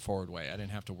very straightforward way. I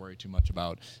didn't have to worry too much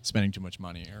about spending too much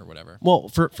money or whatever. Well,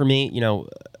 for me,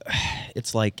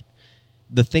 it's like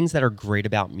the things that are great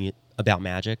about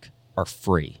Magic are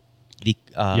free. The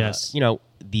yes.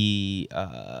 The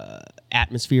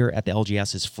atmosphere at the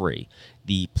LGS is free.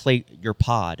 The your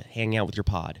pod, hanging out with your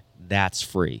pod, that's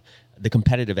free. The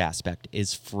competitive aspect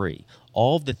is free.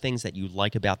 All of the things that you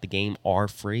like about the game are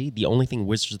free. The only thing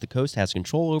Wizards of the Coast has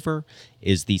control over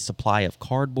is the supply of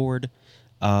cardboard.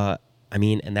 And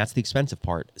that's the expensive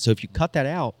part. So if you cut that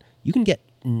out, you can get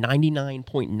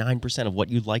 99.9% of what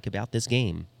you like about this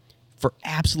game for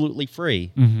absolutely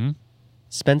free. Mm-hmm.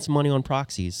 Spend some money on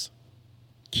proxies.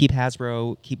 Keep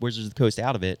Hasbro, keep Wizards of the Coast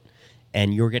out of it,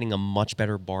 and you're getting a much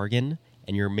better bargain,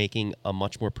 and you're making a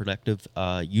much more productive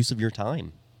use of your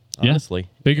time. Honestly.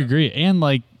 Big agree. And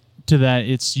like to that,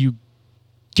 it's you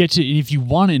get to, if you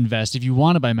want to invest, if you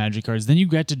want to buy Magic cards, then you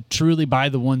get to truly buy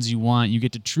the ones you want. You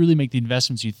get to truly make the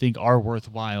investments you think are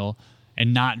worthwhile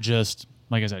and not just,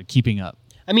 like I said, keeping up.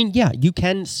 I mean, yeah, you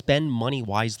can spend money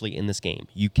wisely in this game.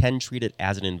 You can treat it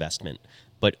as an investment.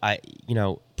 But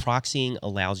proxying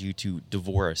allows you to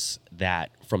divorce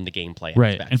that from the gameplay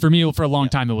Right. aspect. And for me, for a long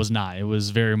time, it was not. It was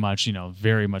very much,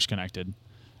 very much connected.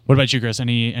 What about you, Chris?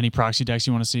 Any proxy decks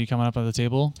you want to see coming up on the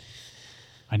table?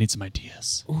 I need some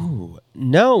ideas. Ooh,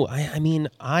 no. I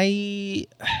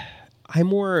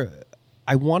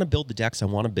want to build the decks I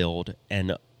want to build,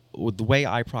 and the way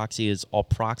I proxy is I'll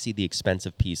proxy the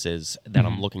expensive pieces that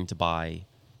I'm looking to buy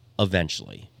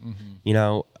eventually.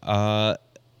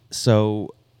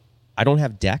 So I don't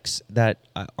have decks that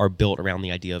are built around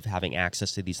the idea of having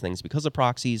access to these things because of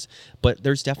proxies, but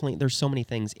there's so many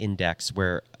things in decks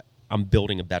where I'm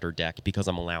building a better deck because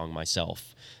I'm allowing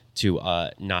myself to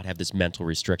not have this mental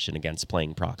restriction against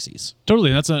playing proxies.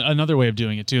 Totally. That's another way of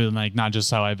doing it too. And like, not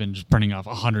just how I've been printing off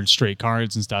 100 straight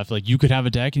cards and stuff. Like, you could have a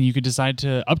deck and you could decide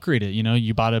to upgrade it.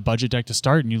 You bought a budget deck to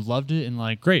start and you loved it. And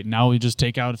like, great. Now we just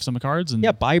take out some cards and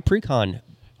buy a pre-con.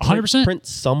 100%. Print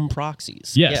some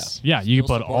proxies. Yes. Yeah. You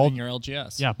Still can put all your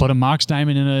LGS. Yeah. Put a Mox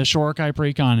Diamond in a Shorokai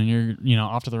Precon and you're,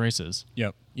 off to the races.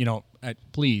 Yep.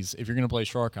 Please, if you're going to play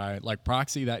Shorokai, like,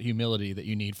 proxy that humility that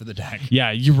you need for the deck.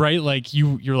 Yeah, you're right. Like,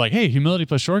 you're like, hey, humility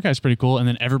plus Shorokai is pretty cool. And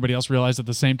then everybody else realized at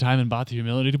the same time and bought the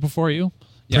humility before you.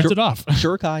 Print it off.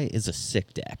 Shorokai is a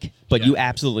sick deck, but you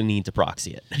absolutely need to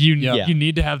proxy it. You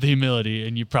need to have the humility,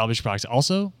 and you probably should proxy.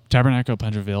 Also, Tabernacle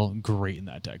Pendreville, great in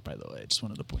that deck, by the way. Just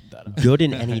wanted to point that out. Good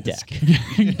in any deck.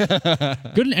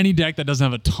 Good in any deck that doesn't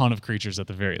have a ton of creatures at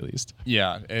the very least.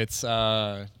 Yeah, it's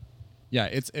Shorokai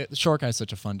is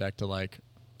such a fun deck to like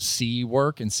see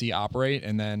work and see operate,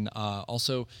 and then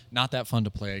also not that fun to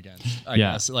play against. I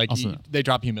guess like they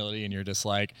drop humility, and you're just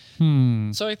like,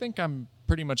 So I think I'm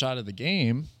pretty much out of the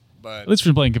game. But at least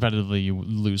when playing competitively, you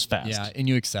lose fast. Yeah, and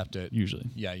you accept it usually.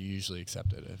 Yeah, you usually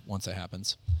accept it once it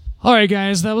happens. All right,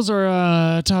 guys, that was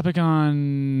our topic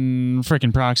on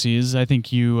frickin' proxies. I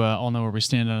think you all know where we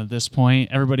stand on at this point.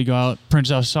 Everybody go out, print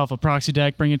yourself a proxy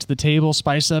deck, bring it to the table,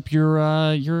 spice up your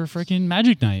frickin'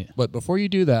 Magic night. But before you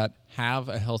do that, have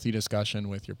a healthy discussion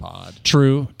with your pod.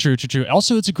 True.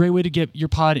 Also, it's a great way to get your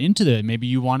pod into it. Maybe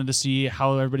you wanted to see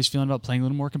how everybody's feeling about playing a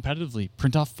little more competitively.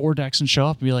 Print off 4 decks and show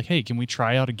up and be like, hey, can we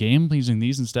try out a game using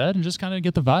these instead? And just kind of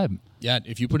get the vibe. Yeah,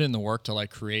 if you put in the work to like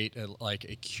create a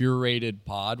curated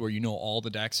pod where all the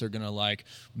decks are going to like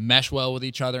mesh well with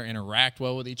each other, interact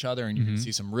well with each other, and you can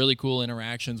see some really cool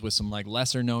interactions with some like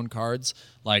lesser known cards,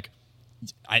 like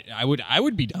I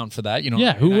would be down for that.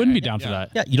 Yeah, who wouldn't be down for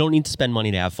that? Yeah, you don't need to spend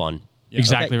money to have fun. Yeah.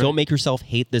 Exactly. Okay? Right. Don't make yourself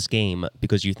hate this game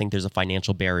because you think there's a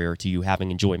financial barrier to you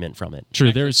having enjoyment from it.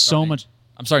 True. There is so much.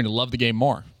 I'm starting to love the game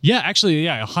more. Yeah, actually,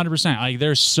 100%. Like,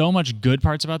 there's so much good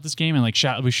parts about this game, and like,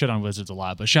 we shit on Wizards a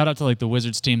lot, but shout out to like the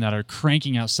Wizards team that are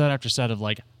cranking out set after set of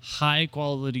like high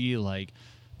quality, like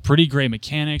pretty great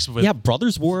mechanics. With,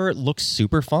 Brothers War looks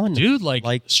super fun, dude. Like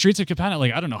Streets of Capenna.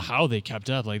 Like, I don't know how they kept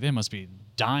up. Like, they must be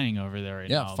dying over there right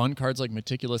now. Yeah, fun cards like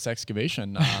Meticulous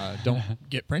Excavation don't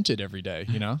get printed every day.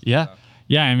 Yeah.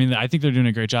 Yeah, I mean, I think they're doing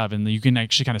a great job, and you can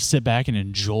actually kind of sit back and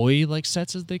enjoy like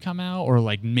sets as they come out, or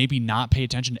like maybe not pay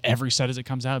attention to every set as it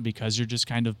comes out because you're just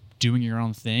kind of doing your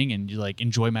own thing and you like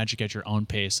enjoy Magic at your own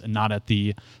pace and not at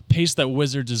the pace that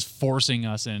Wizards is forcing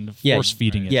us and force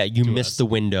feeding it. Yeah, you missed the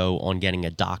window on getting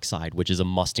a Dockside, which is a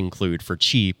must include for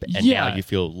cheap, and now you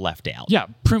feel left out. Yeah,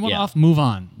 print one off, move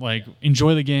on. Like,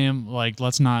 enjoy the game. Like,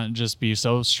 let's not just be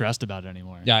so stressed about it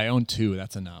anymore. Yeah, I own 2.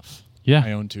 That's enough. Yeah.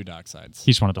 I own 2 Docksides.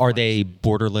 Each one of the Are they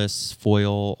borderless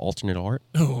foil alternate art?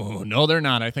 Oh, no, they're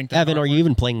not. I think that Evan, are you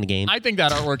even playing the game? I think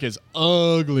that artwork is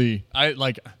ugly. I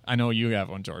know you have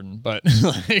one, Jordan, but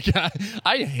like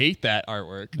I hate that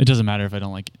artwork. It doesn't matter if I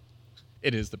don't like it.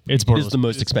 It is the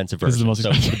most expensive version. It's the most expensive. So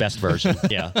it's the best version.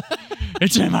 Yeah.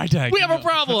 It's in my deck. We have a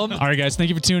problem. All right, guys. Thank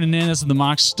you for tuning in. This is the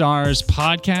MoxStars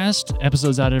podcast.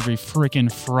 Episodes out every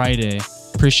freaking Friday.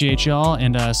 Appreciate y'all.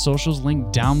 And socials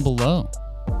linked down below.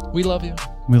 We love you.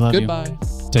 We love you. Goodbye.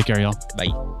 Take care, y'all. Bye.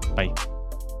 Bye.